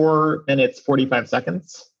 4 minutes, 45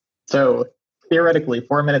 seconds. So theoretically,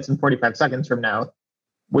 4 minutes and 45 seconds from now,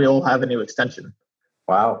 we'll have a new extension.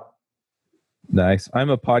 Wow. Nice. I'm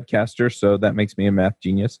a podcaster, so that makes me a math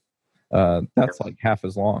genius. That's like half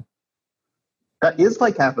as long. That is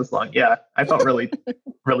like half as long. Yeah. I felt really,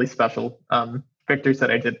 really special. Victor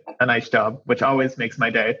said I did a nice job, which always makes my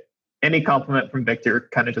day. Any compliment from Victor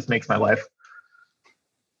kind of just makes my life.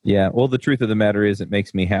 Yeah. Well, the truth of the matter is it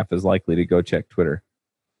makes me half as likely to go check Twitter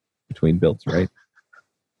between builds, right?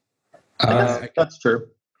 That's true.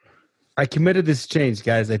 I committed this change,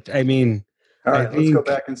 guys. I mean, all right, let's go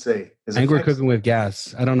back and see. I think we're cooking with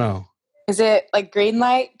gas. I don't know. Is it like green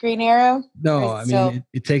light, green arrow? No, I mean,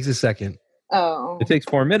 it takes a second. Oh. It takes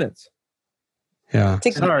 4 minutes. Yeah.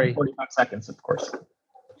 Sorry. 45 seconds, of course.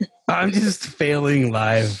 I'm just failing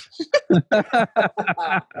live.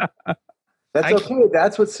 That's okay.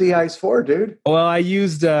 That's what CI is for, dude. Well, I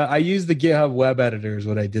used the GitHub web editor is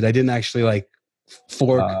what I did. I didn't actually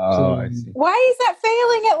fork. Why is that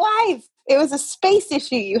failing at live? It was a space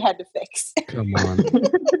issue you had to fix. Come on.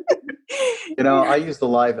 I use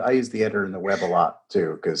the editor in the web a lot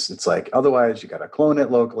too, because it's like otherwise you got to clone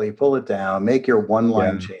it locally, pull it down, make your 1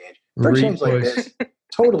 line change. For a change like this,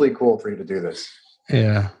 totally cool for you to do this.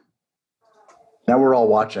 Yeah. Now we're all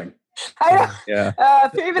watching. I know. Yeah.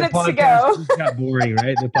 3 minutes to go. It's got boring,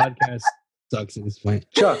 right? The podcast sucks at this point.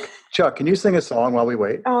 Chuck, can you sing a song while we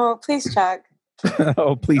wait? Oh, please, Chuck.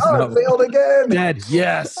 Oh, please no. no. It failed again. Dead.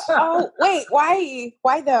 Yes. Oh, wait. Why?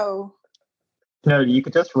 Why though? No, you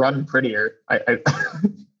could just run prettier.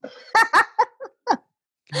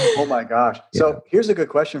 Oh my gosh. Yeah. So here's a good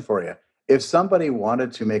question for you. If somebody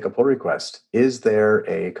wanted to make a pull request, is there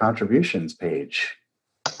a contributions page?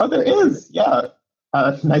 Oh, there is. Yeah.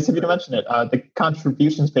 Nice of you to mention it. The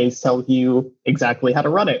contributions page tells you exactly how to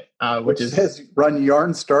run it, which says run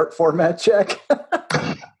yarn start format check.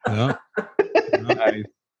 Yeah. Nice.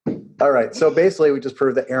 All right. So basically, we just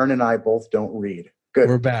proved that Aaron and I both don't read. Good.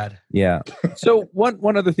 We're bad. Yeah. So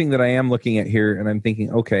one other thing that I am looking at here, and I'm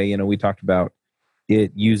thinking, okay, we talked about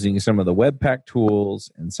it using some of the Webpack tools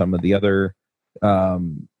and some of the other,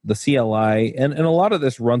 the CLI, and a lot of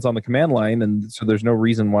this runs on the command line, and so there's no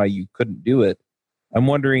reason why you couldn't do it. I'm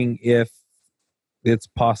wondering if it's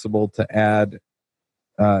possible to add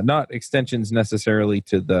not extensions necessarily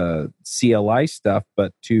to the CLI stuff,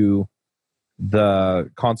 but to the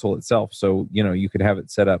console itself. So, you could have it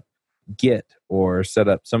set up Git or set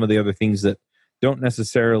up some of the other things that don't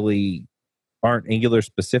necessarily aren't Angular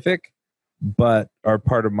specific, but are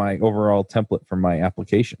part of my overall template for my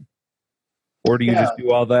application. Or do you just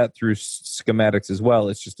do all that through schematics as well?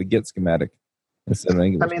 It's just a Git schematic instead of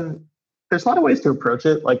Angular. I mean, there's a lot of ways to approach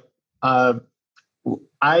it. Like, I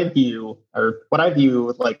view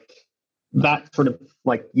like that sort of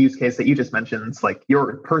like use case that you just mentioned. It's like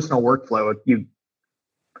your personal workflow. You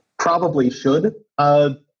probably should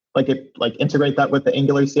integrate that with the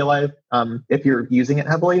Angular CLI if you're using it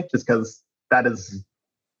heavily, just because that is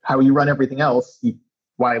how you run everything else.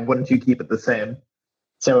 Why wouldn't you keep it the same?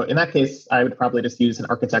 So in that case, I would probably just use an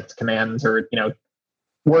architect command or,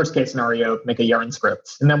 worst case scenario, make a yarn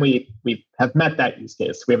script. And then we have met that use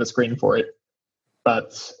case. We have a screen for it.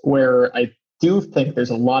 But where I do think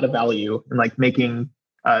there's a lot of value in like making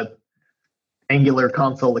Angular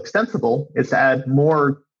console extensible is to add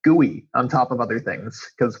more GUI on top of other things,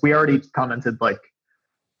 because we already commented like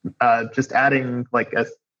just adding like a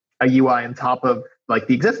UI on top of like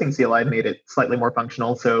the existing CLI made it slightly more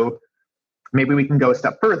functional. So maybe we can go a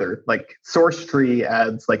step further. Like source tree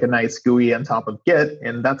adds like a nice GUI on top of Git,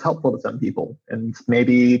 and that's helpful to some people. And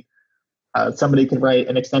maybe somebody can write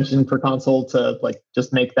an extension for console to like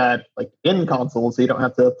just make that like in console, so you don't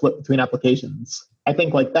have to flip between applications. I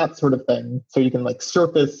think like that sort of thing, so you can like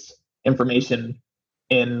surface information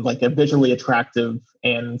in like a visually attractive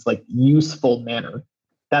and like useful manner.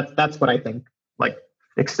 That's what I think like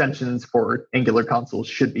extensions for Angular consoles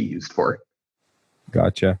should be used for.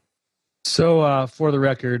 Gotcha. So for the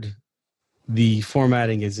record, the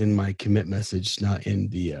formatting is in my commit message, not in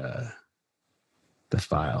the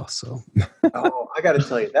file. So oh, I got to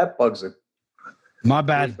tell you, that bug's my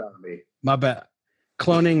bad. My bad.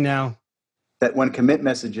 Cloning now. That when commit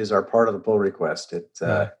messages are part of the pull request, it's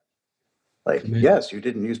like, yes, you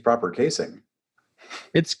didn't use proper casing.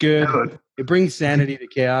 It's good. It brings sanity to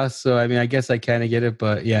chaos. So, I mean, I guess I kind of get it,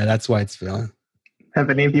 but yeah, that's why it's failing.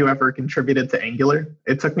 Have any of you ever contributed to Angular?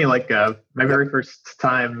 It took me like my very first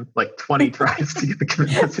time, like 20 tries to get the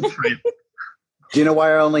commit message right. Do you know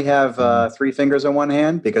why I only have 3 fingers on one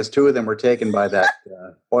hand? Because 2 of them were taken by that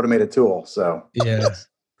automated tool. So yeah.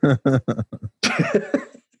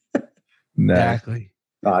 Exactly.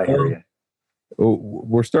 I hear you. Oh,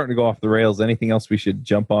 we're starting to go off the rails. Anything else we should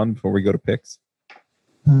jump on before we go to picks?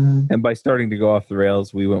 And by starting to go off the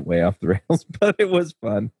rails, we went way off the rails, but it was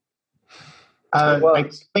fun. I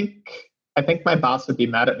think my boss would be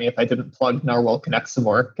mad at me if I didn't plug Narwhal Connect some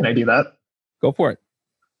more. Can I do that? Go for it.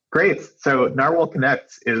 Great. So Narwhal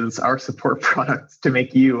Connect is our support product to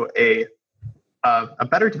make you a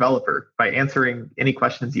better developer by answering any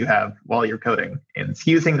questions you have while you're coding, and it's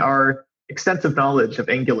using our extensive knowledge of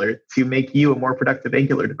Angular to make you a more productive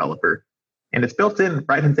Angular developer. And it's built in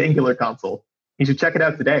right into Angular console. You should check it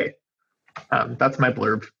out today. That's my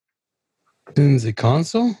blurb. In the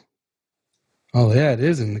console? Oh, yeah, it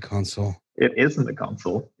is in the console. It is in the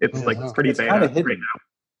console. It's pretty bad right now.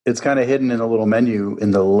 It's kind of hidden in a little menu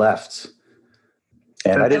in the left.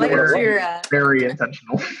 And I didn't know what it was. Very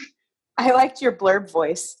intentional. I liked your blurb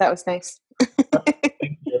voice. That was nice.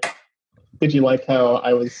 Thank you. Did you like how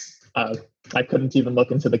I was... I couldn't even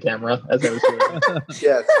look into the camera as I was doing it.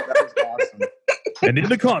 Yes, that was awesome. And in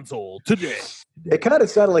the console today. It kind of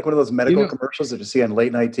sounded like one of those medical commercials that you see on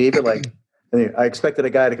late night TV. Like, I expected a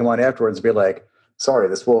guy to come on afterwards and be like, sorry,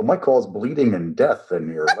 this might cause bleeding and death in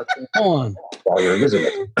your on while you're using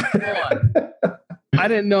it. I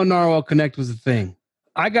didn't know Narwhal Connect was a thing.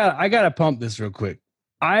 I gotta pump this real quick.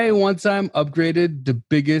 I one time upgraded the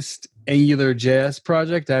biggest Angular JS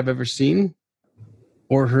project I've ever seen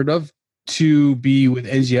or heard of to be with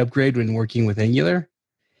NG Upgrade when working with Angular.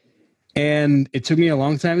 And it took me a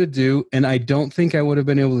long time to do, and I don't think I would have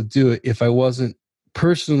been able to do it if I wasn't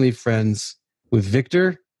personally friends with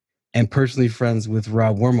Victor and personally friends with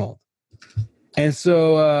Rob Wormold. And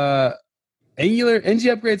so Angular NG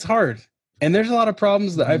Upgrade's hard. And there's a lot of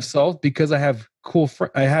problems that I've solved because I have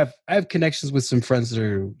I have connections with some friends that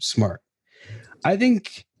are smart. I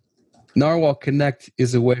think Narwhal Connect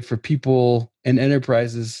is a way for people and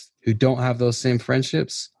enterprises who don't have those same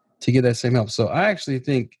friendships to get that same help. So I actually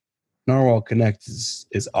think Narwhal Connect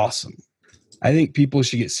is awesome. I think people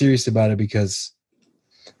should get serious about it because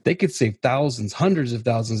they could save thousands, hundreds of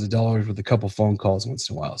thousands of dollars with a couple phone calls once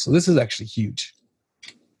in a while. So this is actually huge.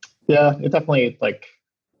 Yeah, it definitely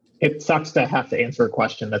it sucks to have to answer a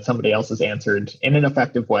question that somebody else has answered in an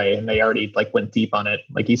effective way, and they already went deep on it.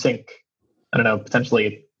 Like you sink, I don't know,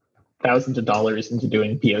 potentially thousands of dollars into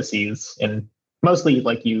doing POCs, and mostly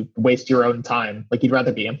you waste your own time. Like you'd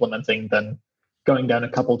rather be implementing than going down a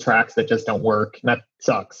couple tracks that just don't work. And that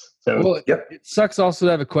sucks. So It sucks also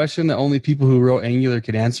to have a question that only people who wrote Angular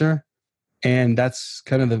could answer. And that's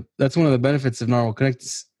one of the benefits of Narwhal Connect.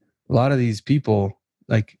 A lot of these people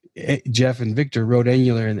like Jeff and Victor wrote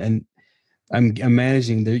Angular, and I'm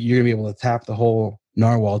managing that you're gonna be able to tap the whole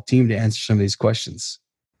Narwhal team to answer some of these questions.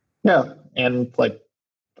 Yeah. And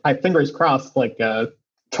I fingers crossed,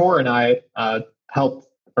 Tor and I are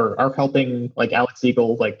helping Alex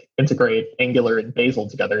Eagle integrate Angular and Bazel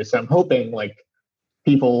together. So I'm hoping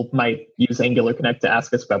people might use Angular Connect to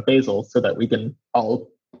ask us about Bazel so that we can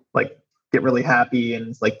all get really happy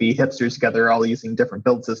and be hipsters together, all using different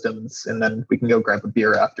build systems, and then we can go grab a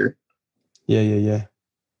beer after. Yeah.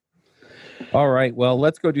 All right. Well,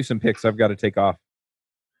 let's go do some picks. I've got to take off.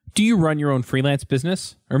 Do you run your own freelance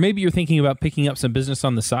business? Or maybe you're thinking about picking up some business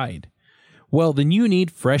on the side? Well, then you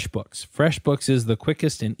need FreshBooks. FreshBooks is the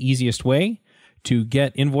quickest and easiest way to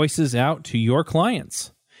get invoices out to your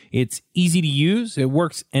clients. It's easy to use. It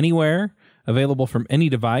works anywhere, available from any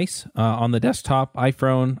device on the desktop,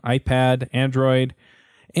 iPhone, iPad, Android,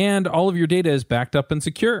 and all of your data is backed up and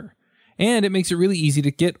secure. And it makes it really easy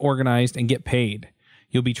to get organized and get paid.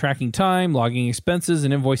 You'll be tracking time, logging expenses,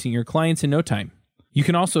 and invoicing your clients in no time. You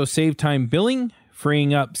can also save time billing,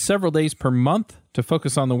 freeing up several days per month to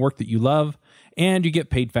focus on the work that you love, and you get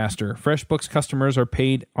paid faster. FreshBooks customers are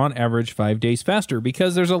paid on average 5 days faster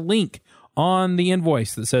because there's a link on the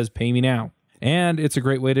invoice that says pay me now. And it's a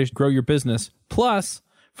great way to grow your business. Plus,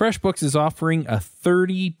 FreshBooks is offering a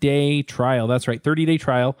 30-day trial. That's right, 30-day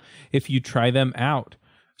trial if you try them out.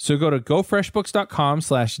 So go to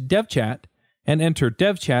gofreshbooks.com/devchat and enter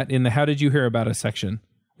devchat in the How Did You Hear About Us section.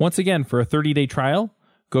 Once again, for a 30-day trial,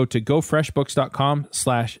 go to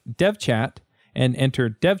gofreshbooks.com/devchat and enter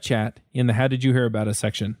devchat in the How Did You Hear About Us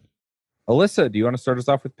section. Alyssa, do you want to start us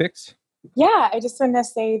off with picks? Yeah, I just wanted to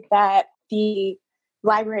say that the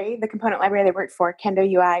library, the component library they worked for, Kendo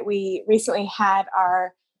UI, we recently had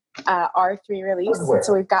our R3 release.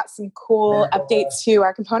 So we've got some cool updates to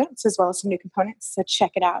our components as well as some new components. So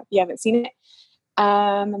check it out if you haven't seen it.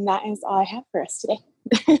 And that is all I have for us today.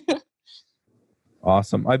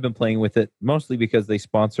 Awesome. I've been playing with it mostly because they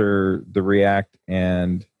sponsor the React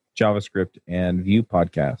and JavaScript and Vue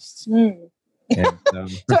podcasts. And, so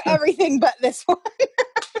everything but this one.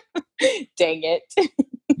 Dang it.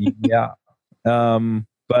 Yeah.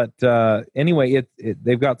 But anyway,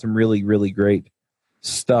 they've got some really, really great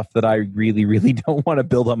stuff that I really, really don't want to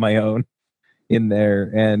build on my own in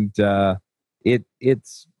there. And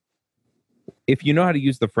it's if you know how to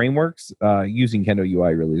use the frameworks, using Kendo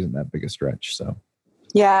UI really isn't that big a stretch. So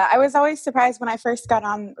yeah, I was always surprised when I first got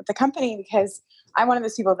on with the company because I'm one of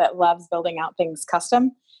those people that loves building out things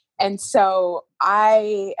custom. And so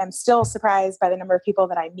I am still surprised by the number of people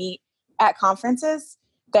that I meet at conferences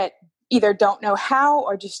that either don't know how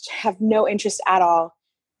or just have no interest at all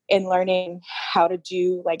in learning how to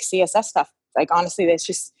do like CSS stuff. Like honestly, it's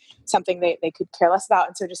just something they could care less about.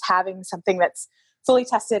 And so just having something that's fully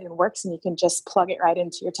tested and works and you can just plug it right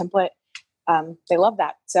into your template, they love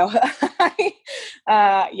that. So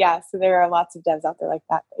yeah, so there are lots of devs out there like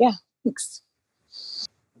that. But yeah, thanks.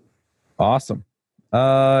 Awesome.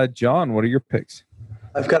 John, what are your picks?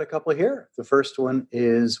 I've got a couple here. The first one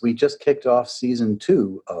is we just kicked off season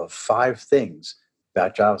 2 of 5 Things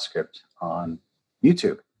About JavaScript on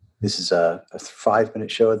YouTube. This is a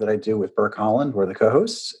 5-minute show that I do with Burke Holland. We're the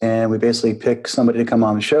co-hosts, and we basically pick somebody to come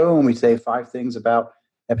on the show, and we say 5 things about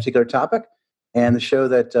a particular topic. And the show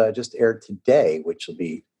that just aired today, which will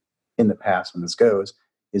be in the past when this goes,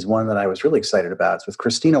 is one that I was really excited about. It's with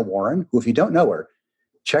Christina Warren, who, if you don't know her,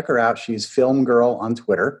 check her out. She's Film Girl on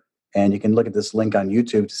Twitter, and you can look at this link on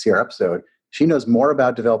YouTube to see our episode. She knows more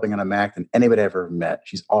about developing on a Mac than anybody I've ever met.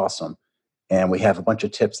 She's awesome. And we have a bunch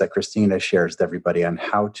of tips that Christina shares with everybody on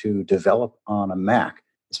how to develop on a Mac,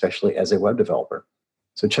 especially as a web developer.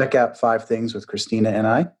 So check out 5 Things with Christina and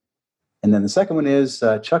I. And then the second one is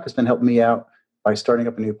Chuck has been helping me out by starting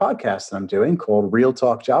up a new podcast that I'm doing called Real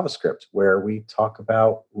Talk JavaScript, where we talk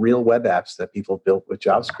about real web apps that people built with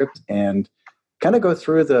JavaScript and kind of go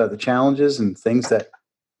through the challenges and things that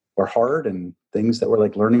were hard and things that were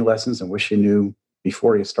like learning lessons and wish you knew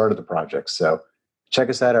before you started the project. So check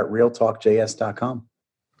us out at realtalkjs.com.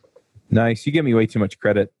 Nice. You give me way too much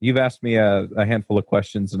credit. You've asked me a handful of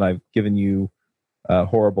questions and I've given you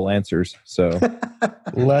horrible answers. So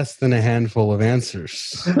less than a handful of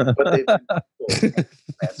answers. But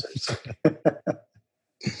answers.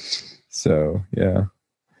 So yeah.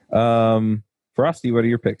 Frosty, what are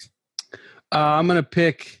your picks? I'm going to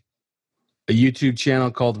pick a YouTube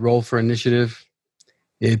channel called Roll for Initiative.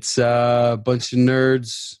 It's a bunch of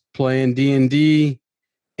nerds playing D&D,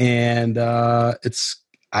 and I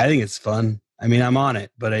think it's fun. I mean, I'm on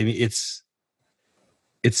it, but I mean, it's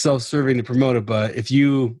self-serving to promote it. But if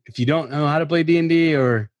you don't know how to play D&D,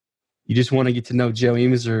 or you just want to get to know Joe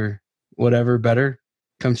Eames or whatever better,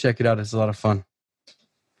 come check it out. It's a lot of fun.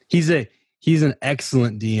 He's an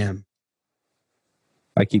excellent DM.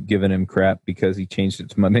 I keep giving him crap because he changed it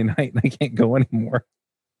to Monday night and I can't go anymore.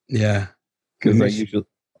 Yeah. Because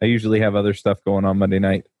I usually have other stuff going on Monday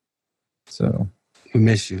night. So we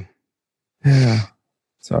miss you. Yeah.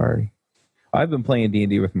 Sorry. I've been playing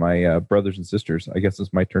D&D with my brothers and sisters. I guess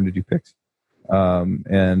it's my turn to do picks.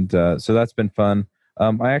 So that's been fun.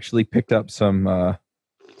 I actually picked up some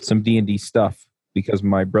D&D stuff because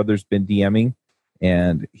my brother's been DMing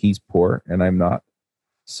and he's poor and I'm not.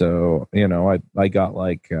 So, I got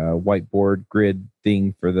like a whiteboard grid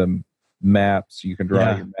thing for the maps. You can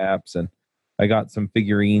draw your maps, and I got some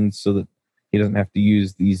figurines so that he doesn't have to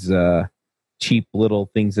use these cheap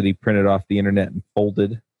little things that he printed off the internet and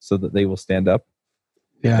folded so that they will stand up.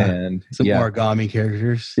 Yeah. And some origami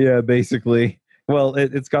characters. Yeah, basically. Well,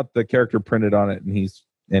 it's got the character printed on it, and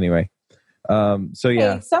anyway. So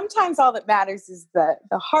yeah. Hey, sometimes all that matters is the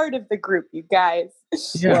heart of the group, you guys.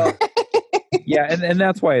 Yeah. Yeah, and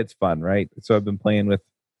that's why it's fun, right? So I've been playing with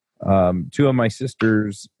two of my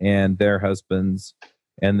sisters and their husbands,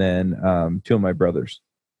 and then two of my brothers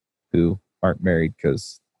who aren't married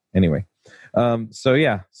because anyway. So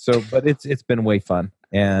yeah. But it's been way fun.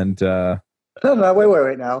 And No,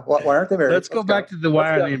 wait now. Why aren't they married? Let's go back to the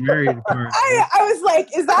why are they married part. I was like,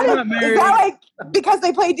 is that like because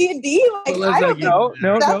they play D&D? Like, I don't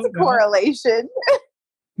think that's a correlation.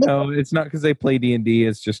 No, it's not because they play D&D.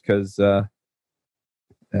 It's just because they're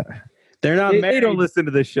not married. They don't listen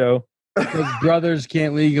to this show. Because brothers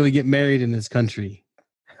can't legally get married in this country.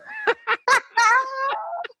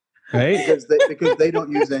 Right? Because they don't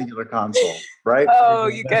use Angular console, right? Oh,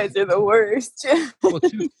 you guys are the worst. Well,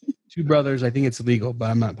 two brothers, I think it's legal, but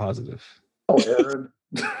I'm not positive. Oh, Aaron.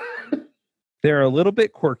 They're a little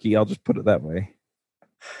bit quirky. I'll just put it that way.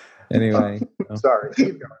 Anyway. Sorry.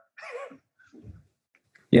 Keep going.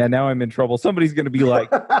 Yeah, now I'm in trouble. Somebody's going to be like,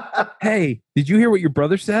 hey, did you hear what your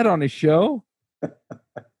brother said on his show?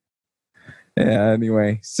 Yeah,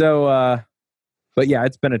 anyway. So, but yeah,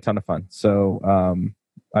 it's been a ton of fun. So,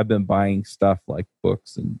 I've been buying stuff like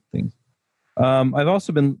books and things. I've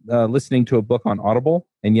also been listening to a book on Audible.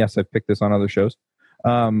 And yes, I've picked this on other shows.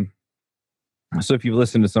 So if you've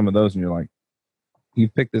listened to some of those and you're like,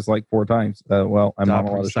 you've picked this like 4 times. Well, I'm Stop on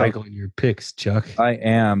a lot of shows. recycling your picks, Chuck. I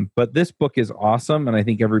am. But this book is awesome. And I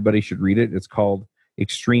think everybody should read it. It's called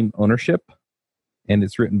Extreme Ownership. And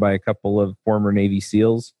it's written by a couple of former Navy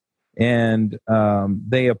SEALs. And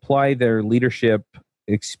they apply their leadership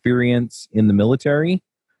experience in the military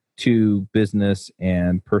to business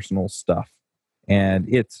and personal stuff. And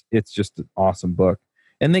it's just an awesome book.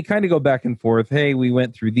 And they kind of go back and forth. Hey, we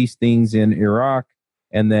went through these things in Iraq.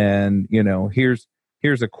 And then, here's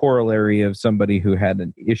a corollary of somebody who had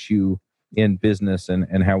an issue in business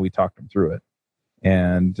and how we talked them through it.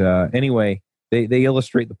 And anyway, they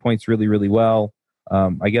illustrate the points really, really well.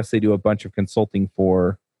 I guess they do a bunch of consulting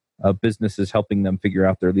for businesses, helping them figure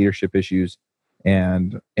out their leadership issues.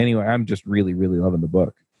 And anyway, I'm just really, really loving the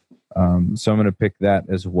book. So I'm going to pick that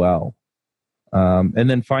as well. And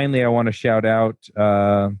then finally, I want to shout out.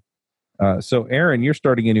 So Aaron, you're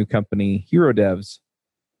starting a new company, Hero Devs.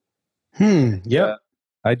 Yep.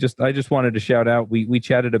 I just wanted to shout out. We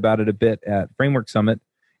chatted about it a bit at Framework Summit,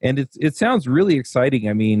 and it sounds really exciting.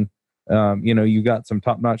 I mean, you got some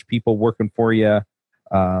top-notch people working for you,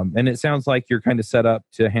 and it sounds like you're kind of set up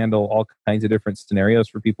to handle all kinds of different scenarios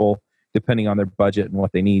for people depending on their budget and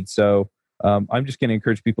what they need. So I'm just going to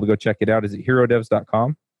encourage people to go check it out. Is it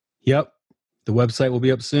herodevs.com? Yep. The website will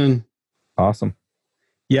be up soon. Awesome.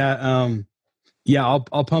 Yeah.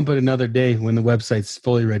 I'll pump it another day when the website's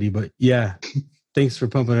fully ready. But yeah, thanks for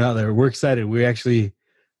pumping it out there. We're excited.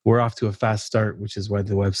 We're off to a fast start, which is why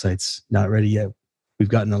the website's not ready yet. We've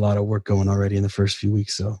gotten a lot of work going already in the first few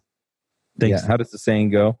weeks. So thanks. Yeah. How does the saying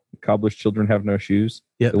go? Cobbler's children have no shoes.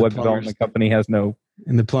 Yeah. The web development company has no.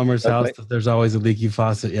 In the plumber's house, there's always a leaky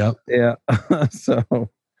faucet. Yep. Yeah. So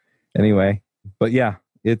anyway, but yeah,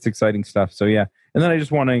 it's exciting stuff. So yeah. And then I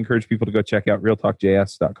just want to encourage people to go check out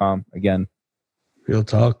realtalkjs.com again. Real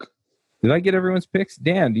Talk. Did I get everyone's picks?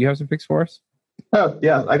 Dan, do you have some picks for us? Oh,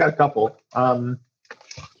 yeah, I got a couple.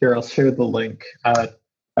 Here, I'll share the link. I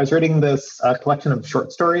was reading this collection of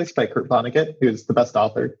short stories by Kurt Vonnegut, who's the best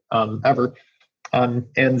author ever. And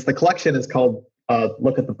the collection is called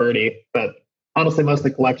Look at the Birdie. But honestly, most of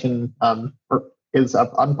the collection is of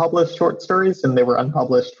unpublished short stories, and they were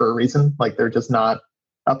unpublished for a reason. Like, they're just not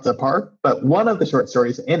up to par. But one of the short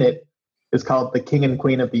stories in it is called The King and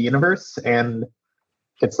Queen of the Universe. And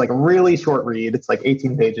it's like a really short read. It's like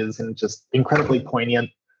 18 pages and just incredibly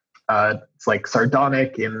poignant. It's like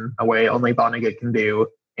sardonic in a way only Vonnegut can do.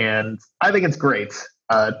 And I think it's great.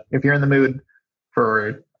 If you're in the mood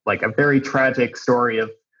for like a very tragic story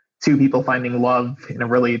of two people finding love in a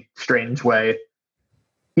really strange way,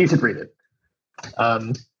 you should read it.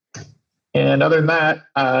 And other than that,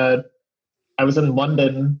 I was in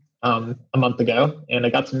London a month ago and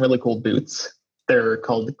I got some really cool boots. They're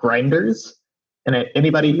called Grinders. And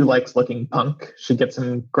anybody who likes looking punk should get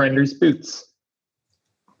some Grinders boots.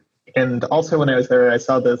 And also when I was there, I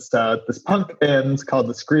saw this punk band called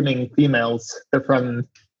the Screaming Females. They're from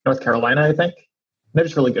North Carolina, I think. They're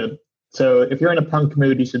just really good. So if you're in a punk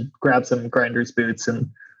mood, you should grab some Grinders boots and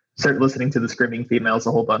start listening to the Screaming Females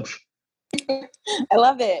a whole bunch. I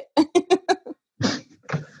love it.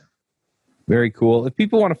 Very cool. If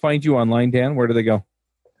people want to find you online, Dan, where do they go?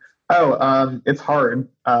 It's hard,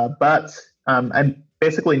 but I'm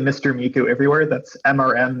basically Mr. Miku everywhere. That's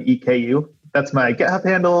MRMEKU. That's my GitHub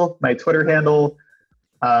handle, my Twitter handle,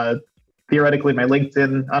 theoretically my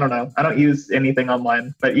LinkedIn. I don't know. I don't use anything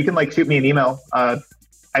online, but you can shoot me an email. I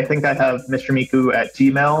think I have Mr. Miku at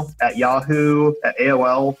Gmail, at Yahoo, at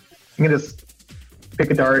AOL. You can just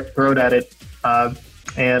pick a dart, throw it at it,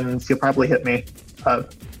 and you'll probably hit me. So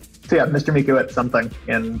yeah, Mr. Miku at something,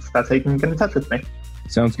 and that's how you can get in touch with me.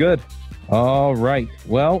 Sounds good. All right.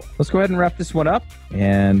 Well, let's go ahead and wrap this one up,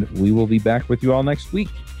 and we will be back with you all next week.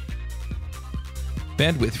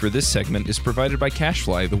 Bandwidth for this segment is provided by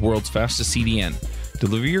CacheFly, the world's fastest CDN.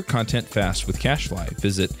 Deliver your content fast with CacheFly.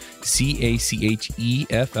 Visit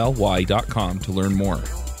CACHEFLY.com to learn more.